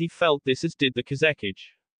tensed as he felt this, as did the Kazekage.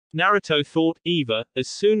 Naruto thought, "Eva, as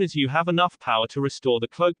soon as you have enough power to restore the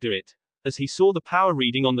cloak, do it." As he saw the power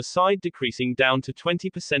reading on the side decreasing down to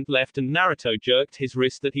 20% left, and Naruto jerked his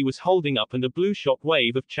wrist that he was holding up and a blue shock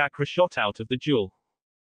wave of chakra shot out of the jewel.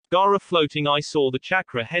 Gaara floating. I saw the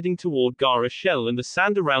chakra heading toward Gaara's shell, and the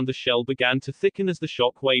sand around the shell began to thicken as the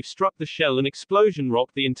shock wave struck the shell. An explosion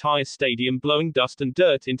rocked the entire stadium, blowing dust and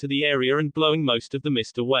dirt into the area and blowing most of the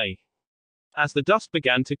mist away. As the dust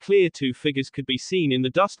began to clear, 2 figures could be seen in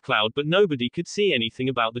the dust cloud, but nobody could see anything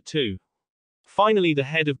about the 2. Finally the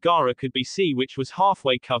head of Gaara could be seen, which was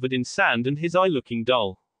halfway covered in sand and his eye looking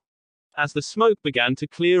dull. As the smoke began to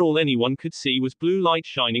clear, all anyone could see was blue light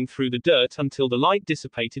shining through the dirt until the light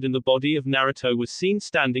dissipated and the body of Naruto was seen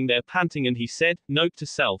standing there panting, and he said, "Note to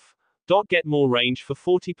self. Get more range for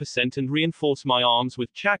 40% and reinforce my arms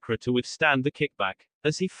with chakra to withstand the kickback,"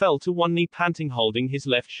 as he fell to one knee panting, holding his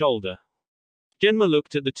left shoulder. Genma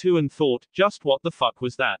looked at the 2 and thought, "Just what the fuck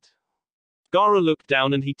was that?" Gaara looked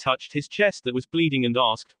down and he touched his chest that was bleeding and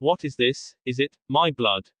asked, "What is this? Is it my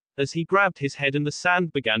blood?" As he grabbed his head and the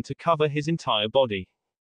sand began to cover his entire body.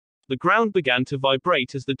 The ground began to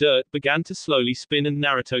vibrate as the dirt began to slowly spin and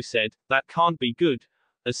Naruto said, "That can't be good."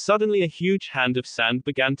 As suddenly a huge hand of sand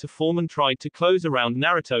began to form and tried to close around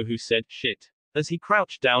Naruto, who said, "Shit," as he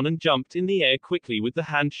crouched down and jumped in the air quickly with the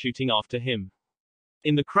hand shooting after him.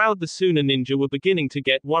 In the crowd the Suna ninja were beginning to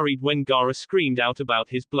get worried when Gaara screamed out about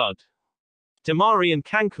his blood. Temari and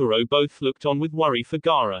Kankuro both looked on with worry for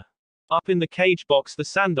Gaara. Up in the cage box the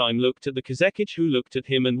Sandaime looked at the Kazekage, who looked at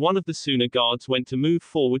him, and one of the Suna guards went to move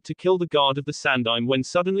forward to kill the guard of the Sandaime when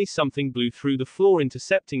suddenly something blew through the floor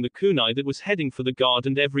intercepting the kunai that was heading for the guard,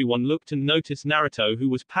 and everyone looked and noticed Naruto, who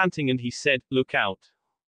was panting, and he said, "Look out."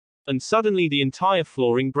 And suddenly the entire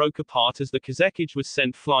flooring broke apart as the Kazekage was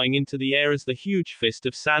sent flying into the air as the huge fist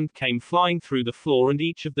of sand came flying through the floor, and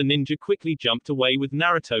each of the ninja quickly jumped away with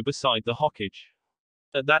Naruto beside the Hokage.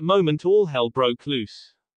 At that moment all hell broke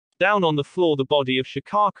loose. Down on the floor the body of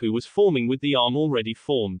Shikaku was forming with the arm already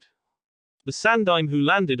formed. The Sandaime, who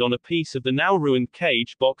landed on a piece of the now ruined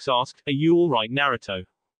cage box, asked, "Are you alright, Naruto?"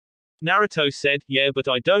 Naruto said, "Yeah, but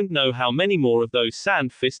I don't know how many more of those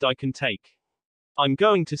sand fist I can take. I'm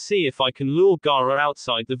going to see if I can lure Gaara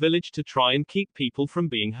outside the village to try and keep people from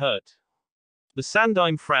being hurt." The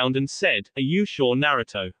Sandaime frowned and said, "Are you sure,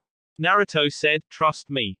 Naruto?" Naruto said, "Trust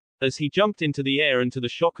me." As he jumped into the air and to the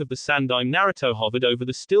shock of the Sandaime, Naruto hovered over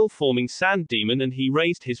the still-forming sand demon and he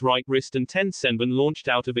raised his right wrist and 10 senbon launched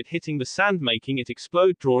out of it, hitting the sand, making it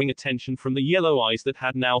explode, drawing attention from the yellow eyes that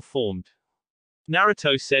had now formed.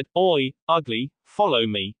 Naruto said, "Oi, ugly, follow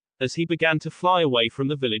me," as he began to fly away from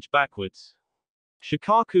the village backwards.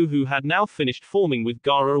 Shikaku, who had now finished forming with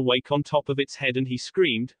Gaara awake on top of its head, and he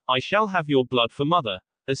screamed, "I shall have your blood for mother,"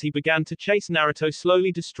 as he began to chase Naruto,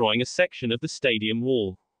 slowly destroying a section of the stadium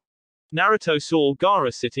wall. Naruto saw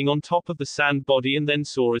Gaara sitting on top of the sand body and then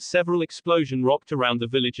saw as several explosions rocked around the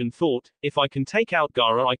village and thought, "If I can take out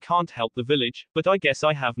Gaara I can't help the village, but I guess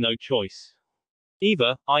I have no choice.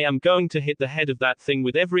 Either, I am going to hit the head of that thing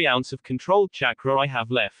with every ounce of controlled chakra I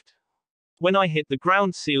have left. When I hit the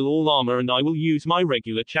ground, seal all armor and I will use my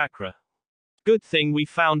regular chakra. Good thing we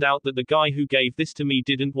found out that the guy who gave this to me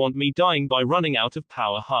didn't want me dying by running out of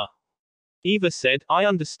power, huh?" Eva said, "I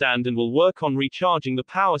understand and will work on recharging the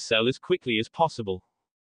power cell as quickly as possible.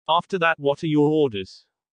 After that, what are your orders?"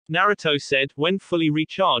 Naruto said, "When fully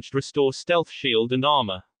recharged, restore stealth shield and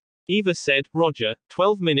armor." Eva said, "Roger,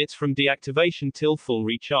 12 minutes from deactivation till full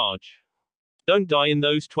recharge. Don't die in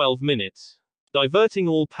those 12 minutes. Diverting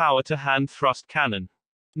all power to hand thrust cannon."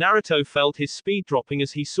 Naruto felt his speed dropping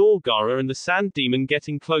as he saw Gaara and the sand demon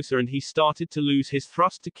getting closer, and he started to lose his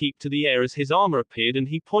thrust to keep to the air as his armor appeared, and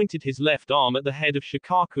he pointed his left arm at the head of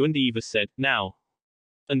Shikaku, and Eva said, "Now."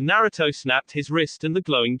 And Naruto snapped his wrist and the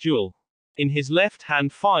glowing jewel in his left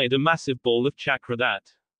hand fired a massive ball of chakra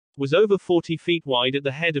that was over 40 feet wide at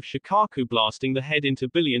the head of Shikaku, blasting the head into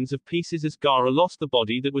billions of pieces as Gaara lost the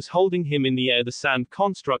body that was holding him in the air. The sand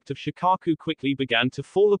construct of Shikaku quickly began to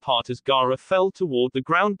fall apart as Gaara fell toward the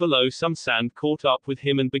ground below. Some sand caught up with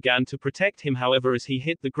him and began to protect him, however as he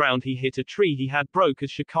hit the ground he hit a tree he had broke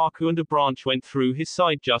as Shikaku, and a branch went through his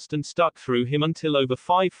side just and stuck through him until over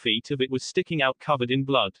 5 feet of it was sticking out covered in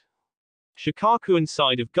blood. Shikaku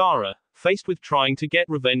inside of Gaara, faced with trying to get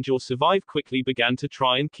revenge or survive, quickly began to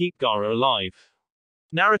try and keep Gaara alive.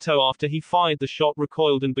 Naruto, after he fired the shot,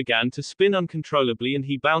 recoiled and began to spin uncontrollably, and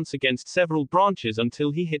he bounced against several branches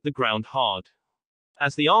until he hit the ground hard.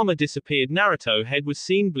 As the armor disappeared, Naruto's head was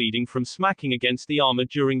seen bleeding from smacking against the armor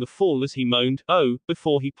during the fall as he moaned, "Oh,"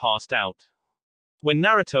 before he passed out. When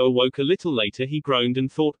Naruto awoke a little later he groaned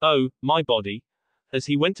and thought, "Oh, my body," as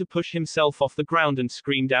he went to push himself off the ground and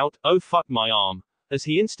screamed out, "Oh fuck my arm," as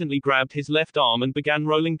he instantly grabbed his left arm and began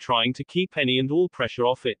rolling, trying to keep any and all pressure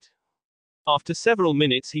off it. After several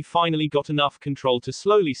minutes he finally got enough control to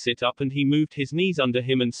slowly sit up, and he moved his knees under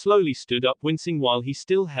him and slowly stood up, wincing while he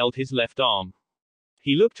still held his left arm.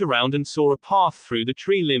 He looked around and saw a path through the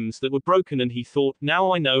tree limbs that were broken, and he thought,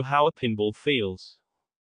 "Now I know how a pinball feels."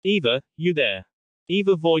 "Eva, you there?"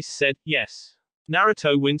 Eva's voice said, "Yes."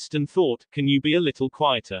 Naruto winced and thought, "Can you be a little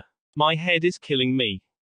quieter? My head is killing me."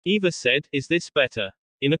 Eva said, "Is this better?"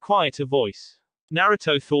 in a quieter voice.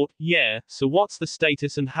 Naruto thought, "Yeah, so what's the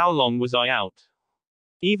status and how long was I out?"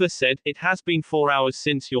 Eva said, "It has been 4 hours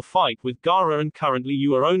since your fight with Gaara and currently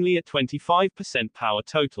you are only at 25% power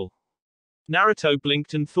total." Naruto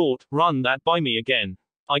blinked and thought, "Run that by me again.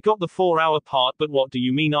 I got the 4-hour part, but what do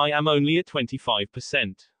you mean I am only at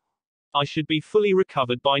 25%? I should be fully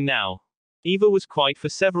recovered by now." Eva was quiet for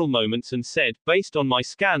several moments and said, based on my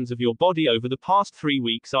scans of your body over the past 3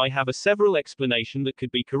 weeks, I have a several explanation that could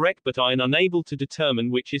be correct, but I am unable to determine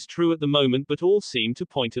which is true at the moment, but all seem to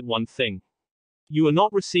point at one thing. You are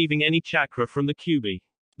not receiving any chakra from the QB.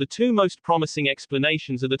 The two most promising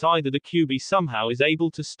explanations are that either the QB somehow is able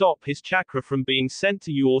to stop his chakra from being sent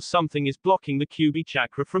to you, or something is blocking the QB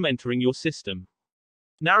chakra from entering your system.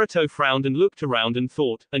 Naruto frowned and looked around and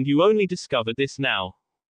thought, and you only discovered this now?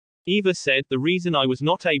 Eva said, the reason I was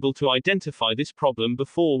not able to identify this problem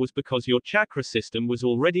before was because your chakra system was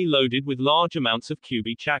already loaded with large amounts of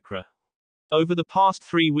QB chakra. Over the past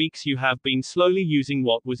 3 weeks you have been slowly using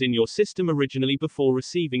what was in your system originally before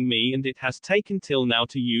receiving me, and it has taken till now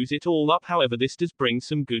to use it all up. However, this does bring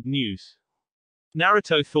some good news.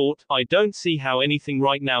 Naruto thought, I don't see how anything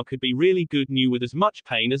right now could be really good news with as much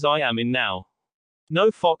pain as I am in now.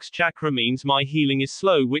 No Fox chakra means my healing is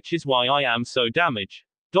slow, which is why I am so damaged.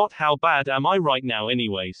 How bad am I right now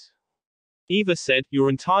anyways? Eva said, your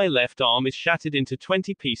entire left arm is shattered into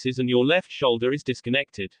 20 pieces and your left shoulder is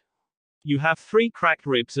disconnected. You have 3 cracked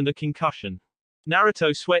ribs and a concussion.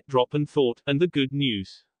 Naruto sweat drop and thought, and the good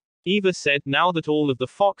news? Eva said, now that all of the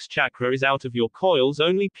Fox chakra is out of your coils,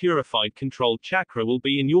 only purified controlled chakra will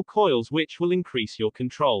be in your coils, which will increase your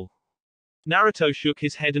control. Naruto shook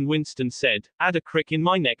his head and winced and said, add a crick in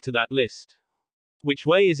my neck to that list. Which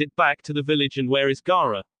way is it back to the village, and where is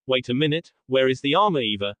Gaara? Wait a minute, where is the armor,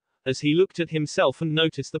 Eva? As he looked at himself and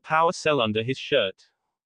noticed the power cell under his shirt.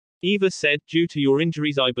 Eva said, due to your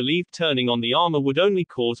injuries I believe turning on the armor would only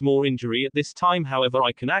cause more injury at this time, however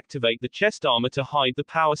I can activate the chest armor to hide the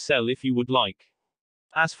power cell if you would like.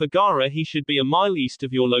 As for Gaara, he should be a mile east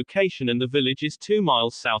of your location and the village is 2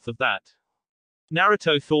 miles south of that.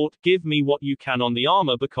 Naruto thought, give me what you can on the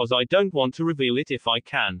armor because I don't want to reveal it if I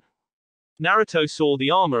can. Naruto saw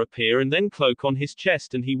the armor appear and then cloak on his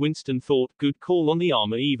chest, and he winced and thought, good call on the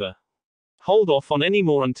armor, Eva. Hold off on any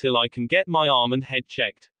more until I can get my arm and head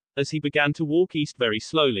checked. As he began to walk east very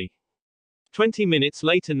slowly. 20 minutes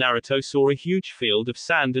later Naruto saw a huge field of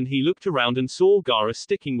sand and he looked around and saw Gaara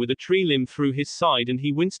sticking with a tree limb through his side, and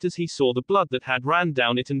he winced as he saw the blood that had ran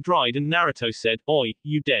down it and dried, and Naruto said, Oi,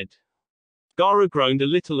 you dead? Gaara groaned a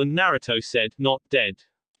little and Naruto said, not dead.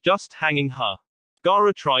 Just hanging, huh?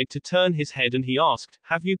 Gaara tried to turn his head and he asked,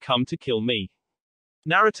 have you come to kill me?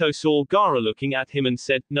 Naruto saw Gaara looking at him and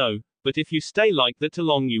said, no, but if you stay like that too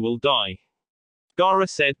long you will die. Gaara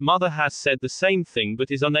said, mother has said the same thing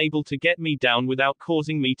but is unable to get me down without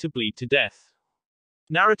causing me to bleed to death.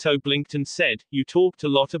 Naruto blinked and said, you talked a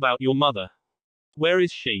lot about your mother. Where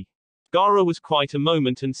is she? Gaara was quiet a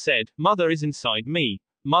moment and said, mother is inside me.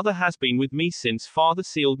 Mother has been with me since father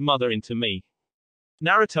sealed mother into me.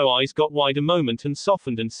 Naruto eyes got wide a moment and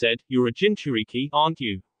softened and said, you're a Jinchuriki, aren't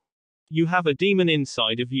you? You have a demon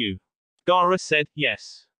inside of you. Gaara said,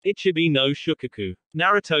 yes. Ichibi no Shukaku.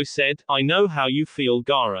 Naruto said, I know how you feel,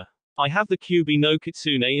 Gaara. I have the Kyubi no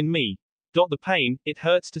Kitsune in me. The pain, it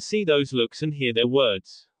hurts to see those looks and hear their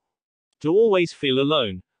words. To always feel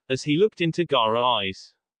alone. As he looked into Gaara's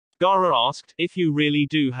eyes. Gaara asked, if you really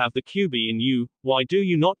do have the Kyubi in you, why do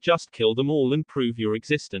you not just kill them all and prove your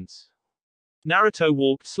existence? Naruto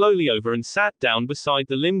walked slowly over and sat down beside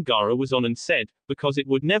the limb Gaara was on and said, because it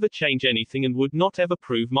would never change anything and would not ever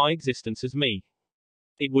prove my existence as me.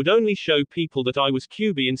 It would only show people that I was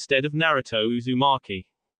Kyubi instead of Naruto Uzumaki.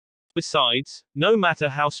 Besides, no matter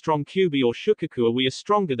how strong Kyubi or Shukaku are, we are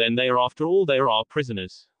stronger than they are. After all, they are our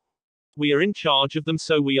prisoners. We are in charge of them,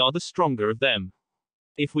 so we are the stronger of them.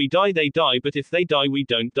 If we die, they die, but if they die, we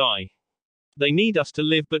don't die. They need us to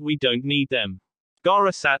live, but we don't need them.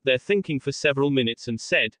 Gaara sat there thinking for several minutes and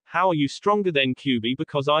said, how are you stronger than Kyubi?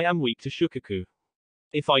 Because I am weak to Shukaku.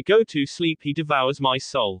 If I go to sleep, he devours my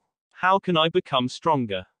soul. How can I become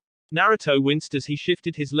stronger? Naruto winced as he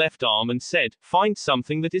shifted his left arm and said, find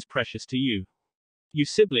something that is precious to you. Your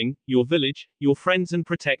sibling, your village, your friends, and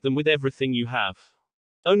protect them with everything you have.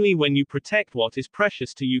 Only when you protect what is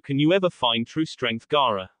precious to you can you ever find true strength,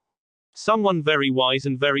 Gaara. Someone very wise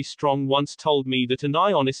and very strong once told me that, and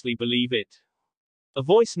I honestly believe it. A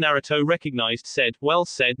voice Naruto recognized said, well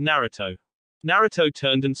said, Naruto. Naruto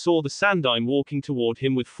turned and saw the Sandaime walking toward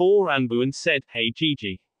him with 4 Anbu and said, hey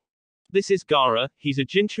Gigi. This is Gaara, he's a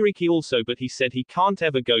Jinchuriki also, but he said he can't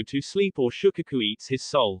ever go to sleep or Shukaku eats his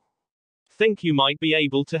soul. Think you might be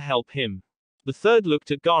able to help him. The third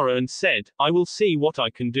looked at Gaara and said, I will see what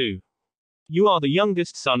I can do. You are the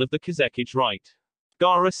youngest son of the Kazekage, right?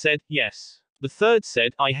 Gaara said, yes. The third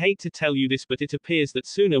said, I hate to tell you this, but it appears that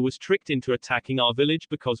Suna was tricked into attacking our village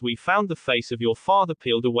because we found the face of your father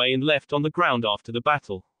peeled away and left on the ground after the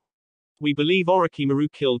battle. We believe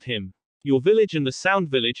Orochimaru killed him. Your village and the Sound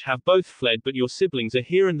Village have both fled, but your siblings are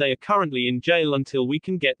here and they are currently in jail until we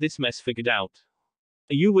can get this mess figured out.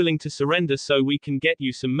 Are you willing to surrender so we can get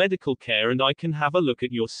you some medical care and I can have a look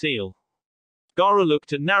at your seal? Gaara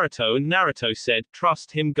looked at Naruto and Naruto said,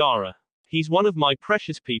 trust him, Gaara. He's one of my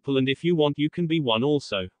precious people and if you want you can be one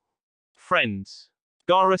also. Friends.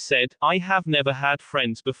 Gaara said, I have never had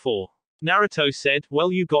friends before. Naruto said,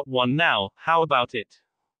 well you got one now, how about it?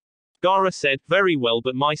 Gaara said, very well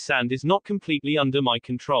but my sand is not completely under my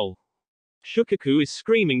control. Shukaku is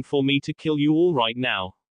screaming for me to kill you all right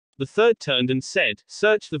now. The third turned and said,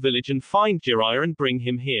 search the village and find Jiraiya and bring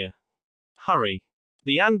him here. Hurry.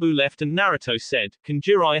 The Anbu left and Naruto said, can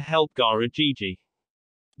Jiraiya help Gaara Gigi?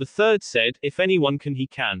 The third said, if anyone can he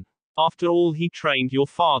can. After all he trained your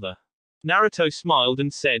father. Naruto smiled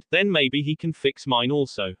and said, then maybe he can fix mine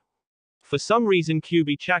also. For some reason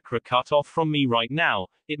Kyuubi chakra cut off from me right now,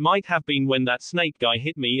 it might have been when that snake guy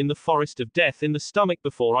hit me in the forest of death in the stomach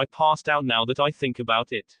before I passed out now that I think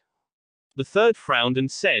about it. The third frowned and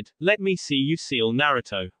said, let me see you seal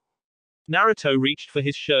Naruto. Naruto reached for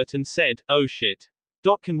his shirt and said, oh shit.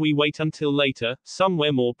 Can we wait until later,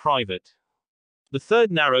 somewhere more private? The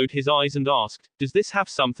third narrowed his eyes and asked, does this have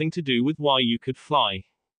something to do with why you could fly?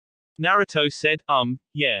 Naruto said,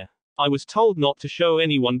 yeah. I was told not to show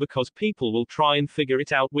anyone because people will try and figure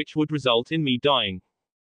it out which would result in me dying.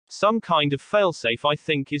 Some kind of failsafe I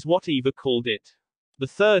think is what Eva called it. The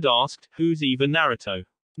third asked, who's Eva Naruto?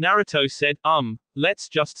 Naruto said, let's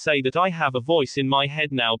just say that I have a voice in my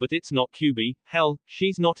head now but it's not Kyuubi, hell,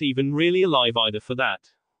 she's not even really alive either for that.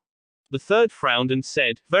 The third frowned and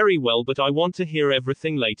said, very well but I want to hear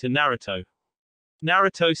everything later Naruto.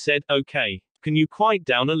 Naruto said, okay. Can you quiet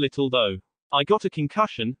down a little though? I got a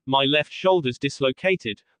concussion, my left shoulder's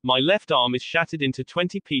dislocated, my left arm is shattered into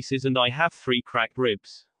 20 pieces and I have 3 cracked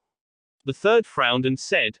ribs. The third frowned and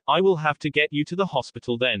said, I will have to get you to the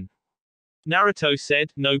hospital then. Naruto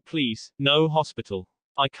said, no please, no hospital.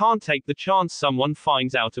 I can't take the chance someone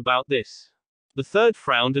finds out about this. The third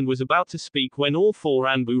frowned and was about to speak when all 4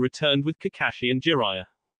 Anbu returned with Kakashi and Jiraiya.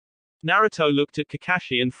 Naruto looked at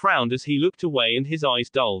Kakashi and frowned as he looked away and his eyes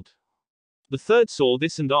dulled. The third saw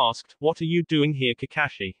this and asked, what are you doing here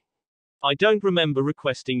Kakashi? I don't remember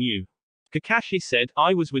requesting you. Kakashi said,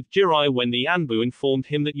 I was with Jiraiya when the Anbu informed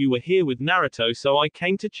him that you were here with Naruto so I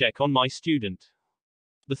came to check on my student.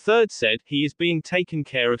 The third said, he is being taken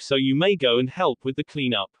care of so you may go and help with the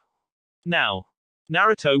cleanup. Now.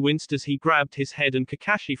 Naruto winced as he grabbed his head and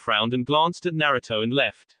Kakashi frowned and glanced at Naruto and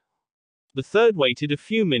left. The third waited a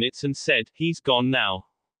few minutes and said, he's gone now.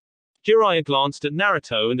 Jiraiya glanced at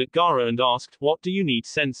Naruto and at Gaara and asked, what do you need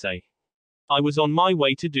sensei? I was on my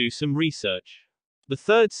way to do some research. The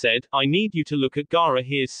third said, I need you to look at Gaara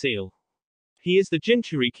here's seal. He is the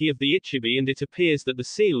Jinchuriki of the Ichibi and it appears that the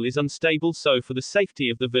seal is unstable so for the safety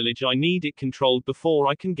of the village I need it controlled before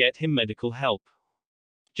I can get him medical help.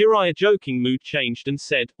 Jiraiya joking mood changed and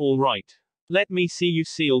said, all right. Let me see you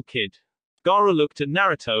seal kid. Gaara looked at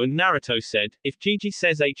Naruto and Naruto said, if Gigi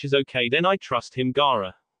says H is okay then I trust him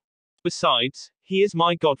Gaara. Besides, he is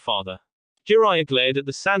my godfather. Jiraiya glared at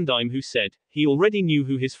the Sandaime who said, he already knew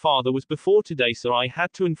who his father was before today so I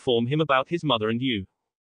had to inform him about his mother and you.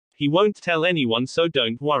 He won't tell anyone so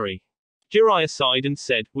don't worry. Jiraiya sighed and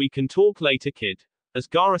said, we can talk later kid. As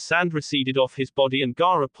Gaara sand receded off his body and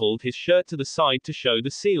Gaara pulled his shirt to the side to show the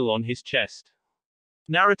seal on his chest.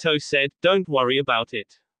 Naruto said, don't worry about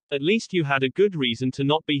it. At least you had a good reason to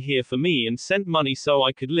not be here for me and sent money so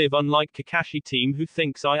I could live unlike Kakashi team who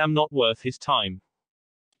thinks I am not worth his time.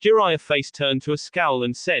 Jiraiya face turned to a scowl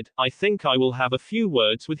and said, I think I will have a few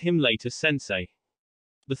words with him later sensei.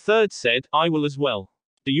 The third said, I will as well.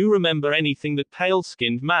 Do you remember anything that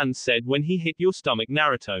pale-skinned man said when he hit your stomach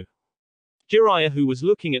Naruto? Jiraiya who was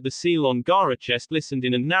looking at the seal on Gaara's chest listened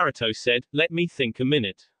in and Naruto said, let me think a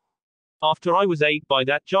minute. After I was ate by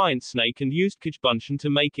that giant snake and used Kajbunshin to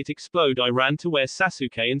make it explode I ran to where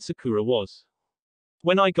Sasuke and Sakura was.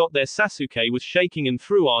 When I got there Sasuke was shaking and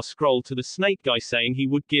threw our scroll to the snake guy saying he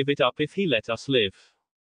would give it up if he let us live.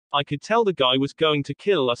 I could tell the guy was going to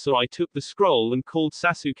kill us so I took the scroll and called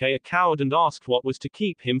Sasuke a coward and asked what was to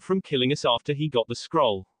keep him from killing us after he got the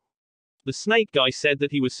scroll. The snake guy said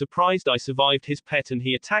that he was surprised I survived his pet and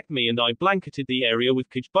he attacked me and I blanketed the area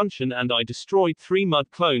with Kajbunshin and I destroyed 3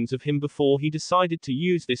 mud clones of him before he decided to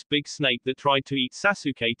use this big snake that tried to eat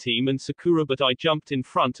Sasuke team and Sakura but I jumped in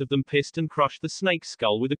front of them pissed and crushed the snake's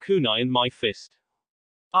skull with a kunai and my fist.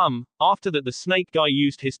 After that the snake guy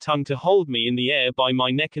used his tongue to hold me in the air by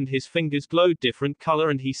my neck and his fingers glowed different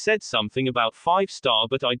color and he said something about 5-star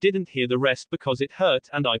but I didn't hear the rest because it hurt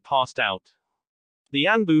and I passed out. The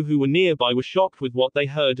Anbu who were nearby were shocked with what they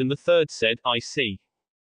heard, and the third said, I see.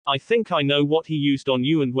 I think I know what he used on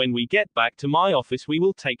you, and when we get back to my office we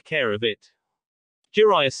will take care of it.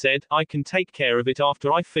 Jiraiya said, I can take care of it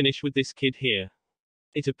after I finish with this kid here.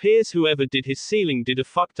 It appears whoever did his sealing did a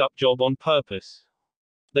fucked up job on purpose.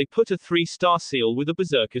 They put a 3-star seal with a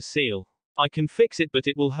berserker seal. I can fix it, but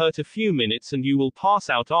it will hurt a few minutes and you will pass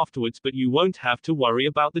out afterwards, but you won't have to worry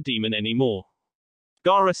about the demon anymore.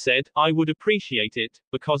 Gaara said, I would appreciate it,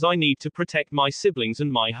 because I need to protect my siblings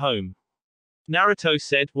and my home. Naruto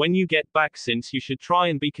said, when you get back, since you should try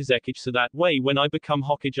and be Kazekage so that way when I become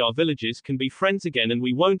Hokage our villages can be friends again and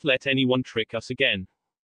we won't let anyone trick us again.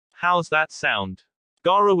 How's that sound?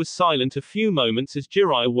 Gaara was silent a few moments as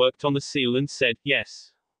Jiraiya worked on the seal and said,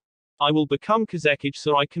 yes. I will become Kazekage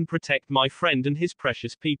so I can protect my friend and his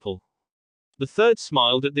precious people. The third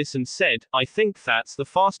smiled at this and said, I think that's the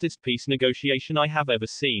fastest peace negotiation I have ever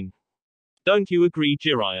seen. Don't you agree,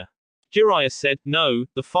 Jiraiya? Jiraiya said, no,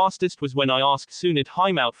 the fastest was when I asked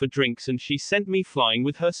Tsunade out for drinks and she sent me flying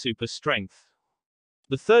with her super strength.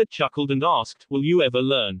 The third chuckled and asked, will you ever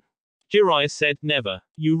learn? Jiraiya said, never.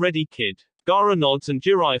 You ready, kid? Gaara nods and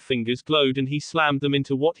Jiraiya fingers glowed and he slammed them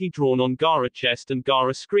into what he drawn on Gaara's chest, and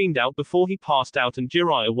Gaara screamed out before he passed out, and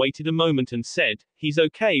Jiraiya waited a moment and said, he's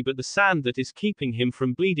okay, but the sand that is keeping him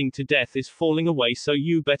from bleeding to death is falling away, so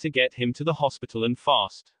you better get him to the hospital and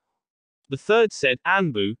fast. The third said,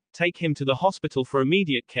 Anbu, take him to the hospital for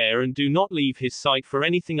immediate care and do not leave his sight for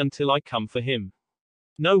anything until I come for him.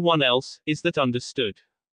 No one else, is that understood?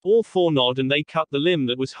 All four nod and they cut the limb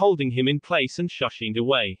that was holding him in place and shushined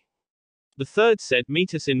away. The third said,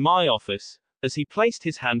 meet us in my office, as he placed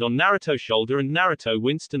his hand on Naruto's shoulder and Naruto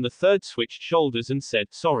winced and the third switched shoulders and said,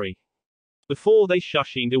 sorry. Before they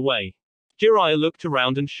shushined away. Jiraiya looked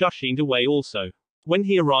around and shushined away also. When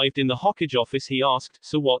he arrived in the Hokage office he asked,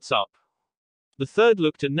 so what's up? The third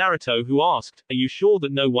looked at Naruto who asked, are you sure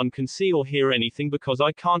that no one can see or hear anything, because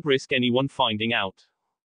I can't risk anyone finding out.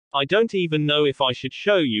 I don't even know if I should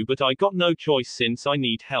show you, but I got no choice since I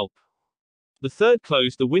need help. The third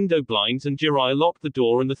closed the window blinds and Jiraiya locked the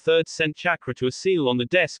door, and the third sent chakra to a seal on the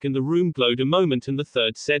desk and the room glowed a moment, and the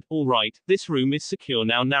third said, all right, this room is secure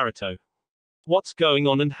now, Naruto. What's going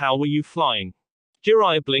on and how were you flying?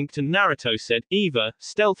 Jiraiya blinked and Naruto said, Eva,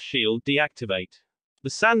 stealth shield deactivate.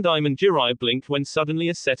 The sand diamond. Jiraiya blinked when suddenly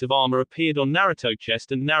a set of armor appeared on Naruto's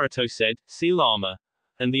chest and Naruto said, seal armor.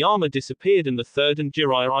 And the armor disappeared, and the third and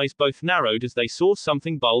Jiraiya's eyes both narrowed as they saw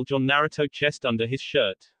something bulge on Naruto's chest under his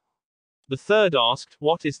shirt. The third asked,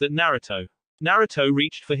 what is that, Naruto? Naruto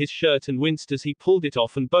reached for his shirt and winced as he pulled it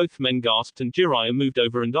off, and both men gasped, and Jiraiya moved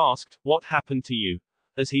over and asked, what happened to you?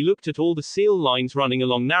 As he looked at all the seal lines running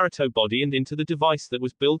along Naruto's body and into the device that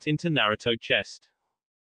was built into Naruto's chest.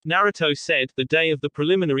 Naruto said, the day of the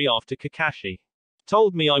preliminary after Kakashi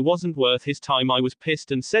told me I wasn't worth his time, I was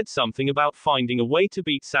pissed and said something about finding a way to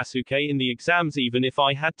beat Sasuke in the exams even if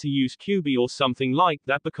I had to use Kyuubi or something like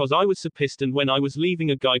that, because I was so pissed, and when I was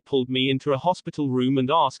leaving a guy pulled me into a hospital room and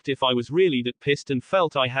asked if I was really that pissed and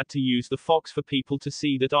felt I had to use the fox for people to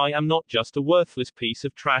see that I am not just a worthless piece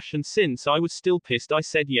of trash, and since I was still pissed I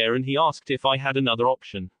said yeah, and he asked if I had another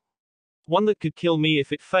option. One that could kill me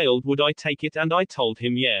if it failed, would I take it, and I told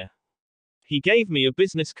him yeah. He gave me a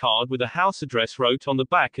business card with a house address wrote on the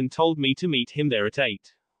back and told me to meet him there at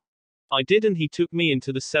 8. I did, and he took me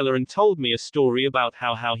into the cellar and told me a story about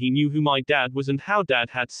how he knew who my dad was and how dad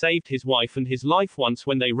had saved his wife and his life once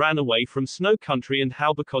when they ran away from Snow Country, and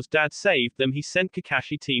how because dad saved them he sent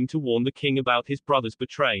Kakashi team to warn the king about his brother's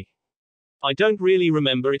betray. I don't really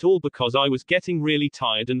remember it all because I was getting really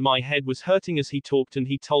tired and my head was hurting as he talked, and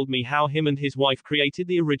he told me how him and his wife created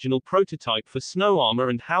the original prototype for snow armor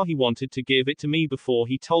and how he wanted to give it to me before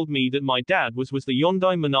he told me that my dad was the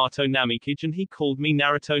Yondai Minato Namikaze, and he called me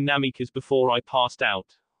Naruto Namikaze before I passed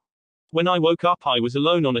out. When I woke up I was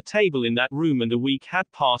alone on a table in that room, and a week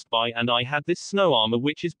had passed by and I had this snow armor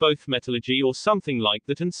which is both metallurgy or something like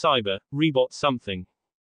that and cyber, rebot something.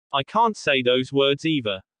 I can't say those words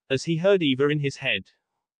either. As he heard Eva in his head.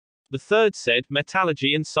 The third said,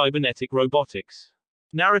 metallurgy and cybernetic robotics.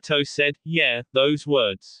 Naruto said, yeah, those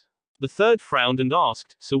words. The third frowned and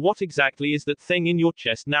asked, so what exactly is that thing in your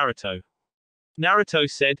chest, Naruto? Naruto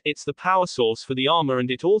said, it's the power source for the armor,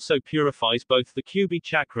 and it also purifies both the Kyuubi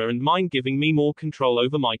chakra and mine, giving me more control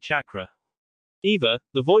over my chakra. Eva,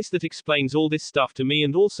 the voice that explains all this stuff to me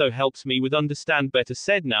and also helps me with understand better,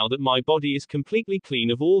 said, now that my body is completely clean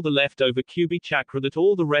of all the leftover Kyuubi chakra, that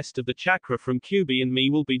all the rest of the chakra from Kyuubi and me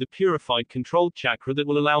will be the purified controlled chakra that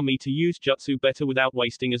will allow me to use jutsu better without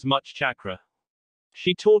wasting as much chakra.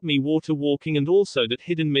 She taught me water walking and also that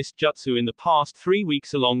hidden mist jutsu in the past 3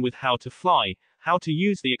 weeks, along with how to fly, how to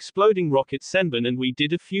use the exploding rocket Senbon, and we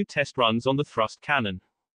did a few test runs on the thrust cannon.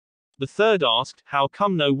 The third asked, how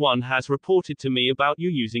come no one has reported to me about you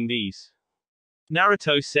using these?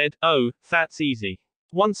 Naruto said, oh, that's easy.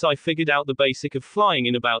 Once I figured out the basic of flying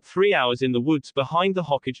in about 3 hours in the woods behind the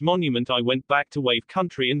Hokage monument, I went back to Wave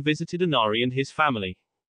Country and visited Inari and his family.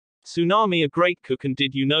 Tsunami a great cook, and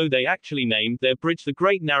did you know they actually named their bridge the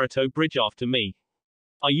Great Naruto Bridge after me?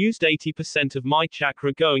 I used 80% of my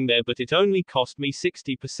chakra going there, but it only cost me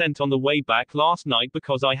 60% on the way back last night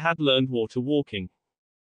because I had learned water walking.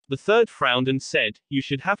 The third frowned and said, you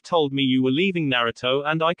should have told me you were leaving Naruto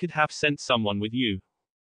and I could have sent someone with you.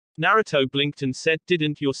 Naruto blinked and said,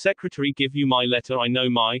 didn't your secretary give you my letter? I know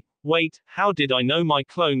my. Wait, how did I know my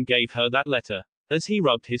clone gave her that letter? As he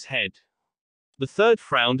rubbed his head. The third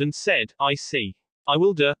frowned and said, I see. I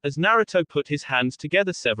will do, as Naruto put his hands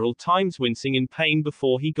together several times, wincing in pain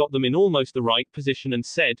before he got them in almost the right position, and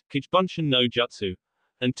said, Kijibunshin no Jutsu.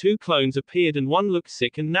 And 2 clones appeared and one looked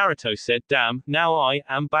sick, and Naruto said, damn, now I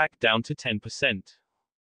am back down to 10%.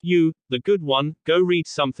 You, the good one, go read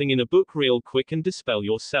something in a book real quick and dispel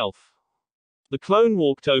yourself. The clone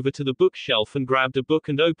walked over to the bookshelf and grabbed a book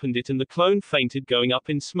and opened it, and the clone fainted, going up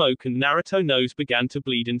in smoke, and Naruto's nose began to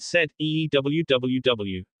bleed and said,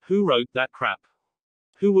 EEWWW. Who wrote that crap?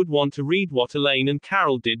 Who would want to read what Elaine and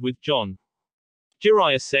Carol did with John?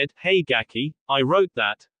 Jiraiya said, hey Gaki, I wrote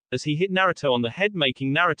that, as he hit Naruto on the head,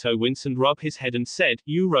 making Naruto wince and rub his head, and said,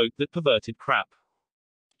 you wrote that perverted crap.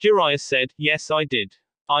 Jiraiya said, yes I did.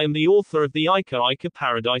 I am the author of the Ica Ica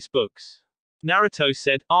Paradise books. Naruto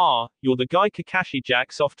said, you're the guy Kakashi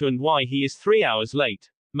jacks off to and why he is 3 hours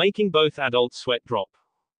late, making both adults sweat drop.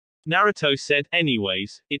 Naruto said,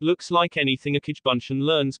 anyways, it looks like anything a Kijibunshin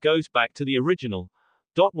learns goes back to the original.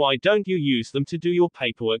 Why don't you use them to do your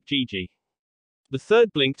paperwork, Gigi? The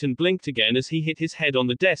third blinked and blinked again as he hit his head on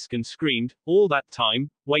the desk and screamed, all that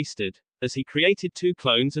time, wasted, as he created 2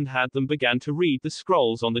 clones and had them began to read the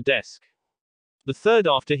scrolls on the desk. The third,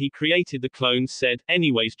 after he created the clones, said,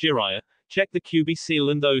 anyways Jiraiya, check the QB seal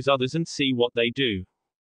and those others and see what they do.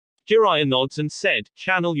 Jiraiya nods and said,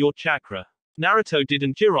 channel your chakra. Naruto did,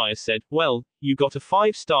 and Jiraiya said, well, you got a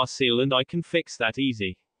 5-star seal and I can fix that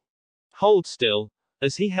easy. Hold still.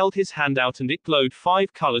 As he held his hand out and it glowed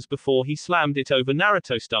 5 colors before he slammed it over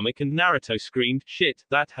Naruto's stomach, and Naruto screamed, shit,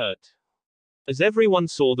 that hurt. As everyone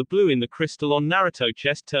saw the blue in the crystal on Naruto's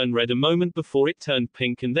chest turn red a moment before it turned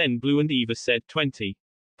pink and then blue, and Eva said 20.25,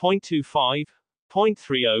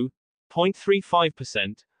 0.30,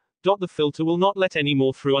 0.35%. The filter will not let any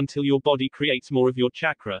more through until your body creates more of your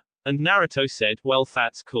chakra. And Naruto said, well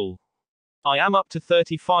that's cool. I am up to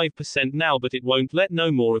 35% now, but it won't let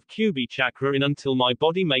no more of QB chakra in until my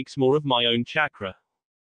body makes more of my own chakra.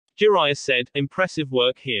 Jiraiya said, impressive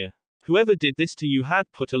work here. Whoever did this to you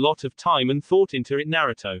had put a lot of time and thought into it,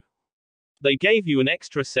 Naruto. They gave you an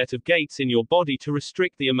extra set of gates in your body to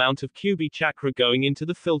restrict the amount of QB chakra going into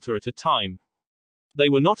the filter at a time. They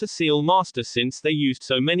were not a seal master since they used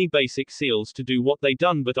so many basic seals to do what they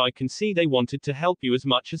done, but I can see they wanted to help you as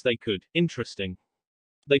much as they could. Interesting.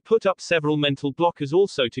 They put up several mental blockers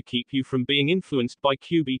also to keep you from being influenced by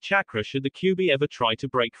QB chakra should the QB ever try to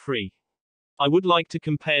break free. I would like to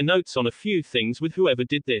compare notes on a few things with whoever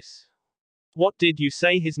did this. What did you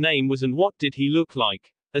say his name was and what did he look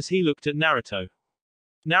like? As he looked at Naruto.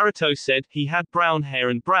 Naruto said, he had brown hair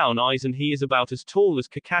and brown eyes and he is about as tall as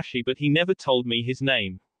Kakashi, but he never told me his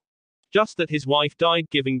name. Just that his wife died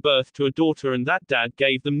giving birth to a daughter and that dad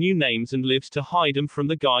gave them new names and lives to hide them from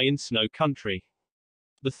the guy in Snow Country.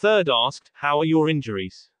 The third asked, how are your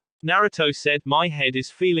injuries? Naruto said, my head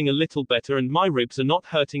is feeling a little better and my ribs are not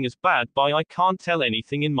hurting as bad, but I can't tell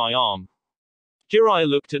anything in my arm. Jiraiya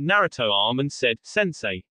looked at Naruto's arm and said,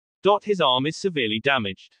 Sensei. His arm is severely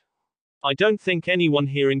damaged. I don't think anyone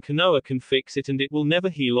here in Konoha can fix it and it will never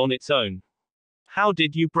heal on its own. How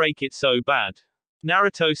did you break it so bad?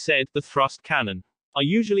 Naruto said, the thrust cannon. I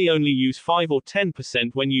usually only use 5 or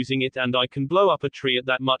 10% when using it and I can blow up a tree at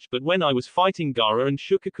that much, but when I was fighting Gaara and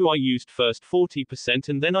Shukaku I used first 40%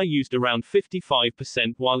 and then I used around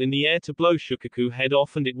 55% while in the air to blow Shukaku head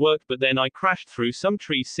off and it worked, but then I crashed through some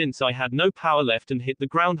trees since I had no power left and hit the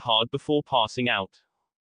ground hard before passing out.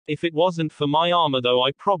 If it wasn't for my armor though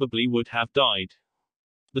I probably would have died.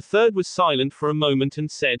 The third was silent for a moment and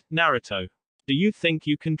said, Naruto. Do you think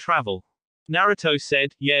you can travel? Naruto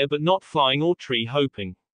said, yeah, but not flying or tree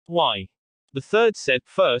hopping. Why? The third said,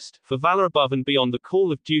 first, for valor above and beyond the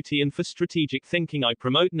call of duty and for strategic thinking I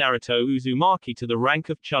promote Naruto Uzumaki to the rank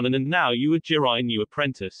of Chunin, and now you are Jiraiya new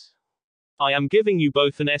apprentice. I am giving you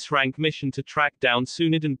both an S-rank mission to track down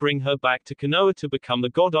Tsunade and bring her back to Konoha to become the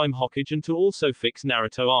Godime Hokage and to also fix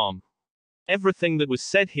Naruto's arm. Everything that was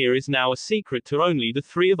said here is now a secret to only the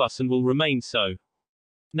three of us and will remain so.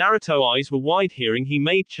 Naruto's eyes were wide hearing he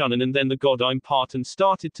made Chunin and then the Godime part and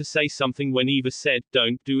started to say something when Eva said,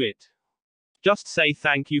 "Don't do it. Just say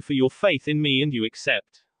thank you for your faith in me and you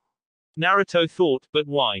accept." Naruto thought, but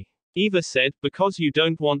why? Eva said, because you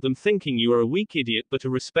don't want them thinking you are a weak idiot but a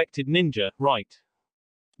respected ninja, right?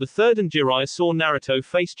 The third and Jiraiya saw Naruto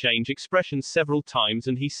face change expressions several times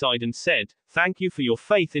and he sighed and said, "Thank you for your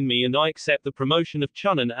faith in me and I accept the promotion of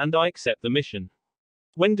Chunin and I accept the mission.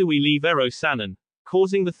 When do we leave Ero-sanin?"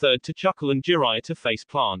 Causing the third to chuckle and Jiraiya to face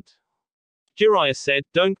plant. Jiraiya said,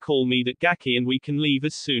 "Don't call me that Gaki and we can leave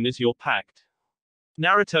as soon as you're packed."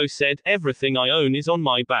 Naruto said, "Everything I own is on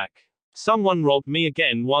my back. Someone robbed me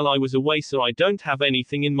again while I was away so I don't have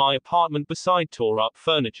anything in my apartment beside tore up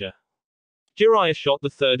furniture." Jiraiya shot the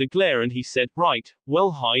third a glare and he said, "Right,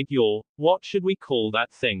 well hide your, what should we call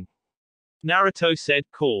that thing?" Naruto said,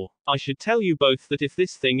 "Core. I should tell you both that if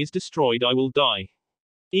this thing is destroyed I will die.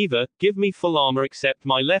 Eva, give me full armor except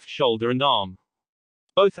my left shoulder and arm."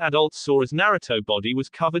 Both adults saw as Naruto's body was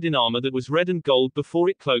covered in armor that was red and gold before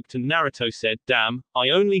it cloaked and Naruto said, "Damn, I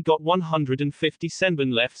only got 150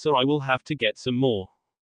 senbon left so I will have to get some more."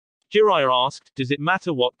 Jiraiya asked, "Does it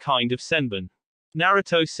matter what kind of senbon?"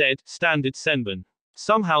 Naruto said, "Standard senbon.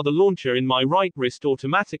 Somehow the launcher in my right wrist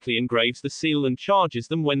automatically engraves the seal and charges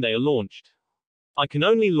them when they are launched. I can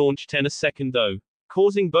only launch 10 a second though,"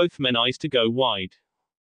 causing both men's eyes to go wide.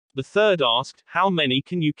 The third asked, "How many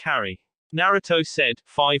can you carry?" Naruto said,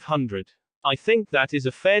 500. I think that is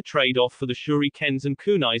a fair trade-off for the shurikens and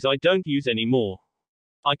kunais I don't use anymore.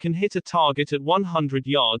 I can hit a target at 100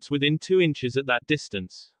 yards within 2 inches at that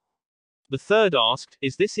distance." The third asked,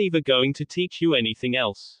 "Is this Eva going to teach you anything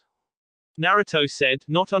else?" Naruto said,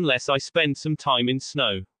 "Not unless I spend some time in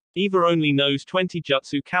snow. Eva only knows 20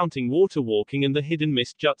 jutsu counting water walking and the hidden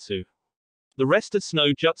mist jutsu. The rest are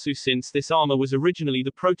snow jutsu since this armor was originally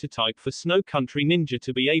the prototype for Snow Country Ninja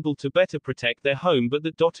to be able to better protect their home but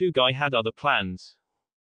that Dotugai had other plans.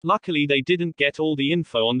 Luckily they didn't get all the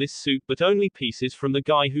info on this suit but only pieces from the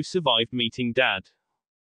guy who survived meeting Dad."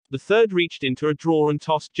 The third reached into a drawer and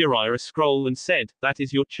tossed Jiraiya a scroll and said, "That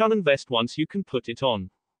is your Chunin vest once you can put it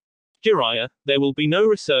on. Jiraiya, there will be no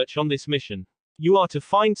research on this mission. You are to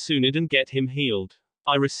find Tsunade and get him healed.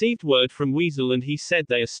 I received word from Weasel and he said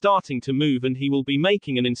they are starting to move and he will be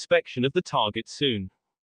making an inspection of the target soon."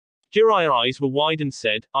 Jiraiya's eyes were wide and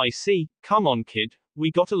said, "I see, come on kid, we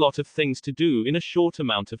got a lot of things to do in a short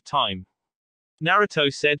amount of time."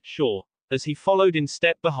 Naruto said, "Sure," as he followed in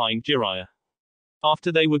step behind Jiraiya.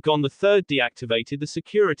 After they were gone the third deactivated the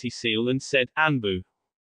security seal and said, "Anbu."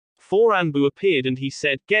 4 Anbu appeared and he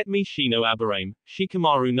said, "Get me Shino Aburame,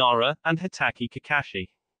 Shikamaru Nara, and Hatake Kakashi."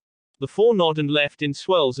 The 4 nod and left in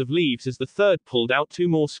swirls of leaves as the third pulled out 2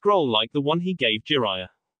 more scroll like the one he gave Jiraiya.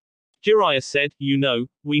 Jiraiya said, "You know,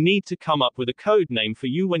 we need to come up with a code name for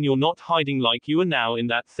you when you're not hiding like you are now in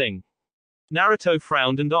that thing." Naruto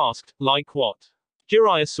frowned and asked, "Like what?"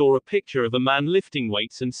 Jiraiya saw a picture of a man lifting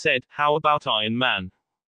weights and said, "How about Iron Man?"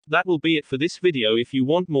 That will be it for this video. If you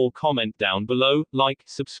want more, comment down below, like,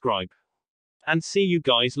 subscribe. And see you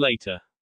guys later.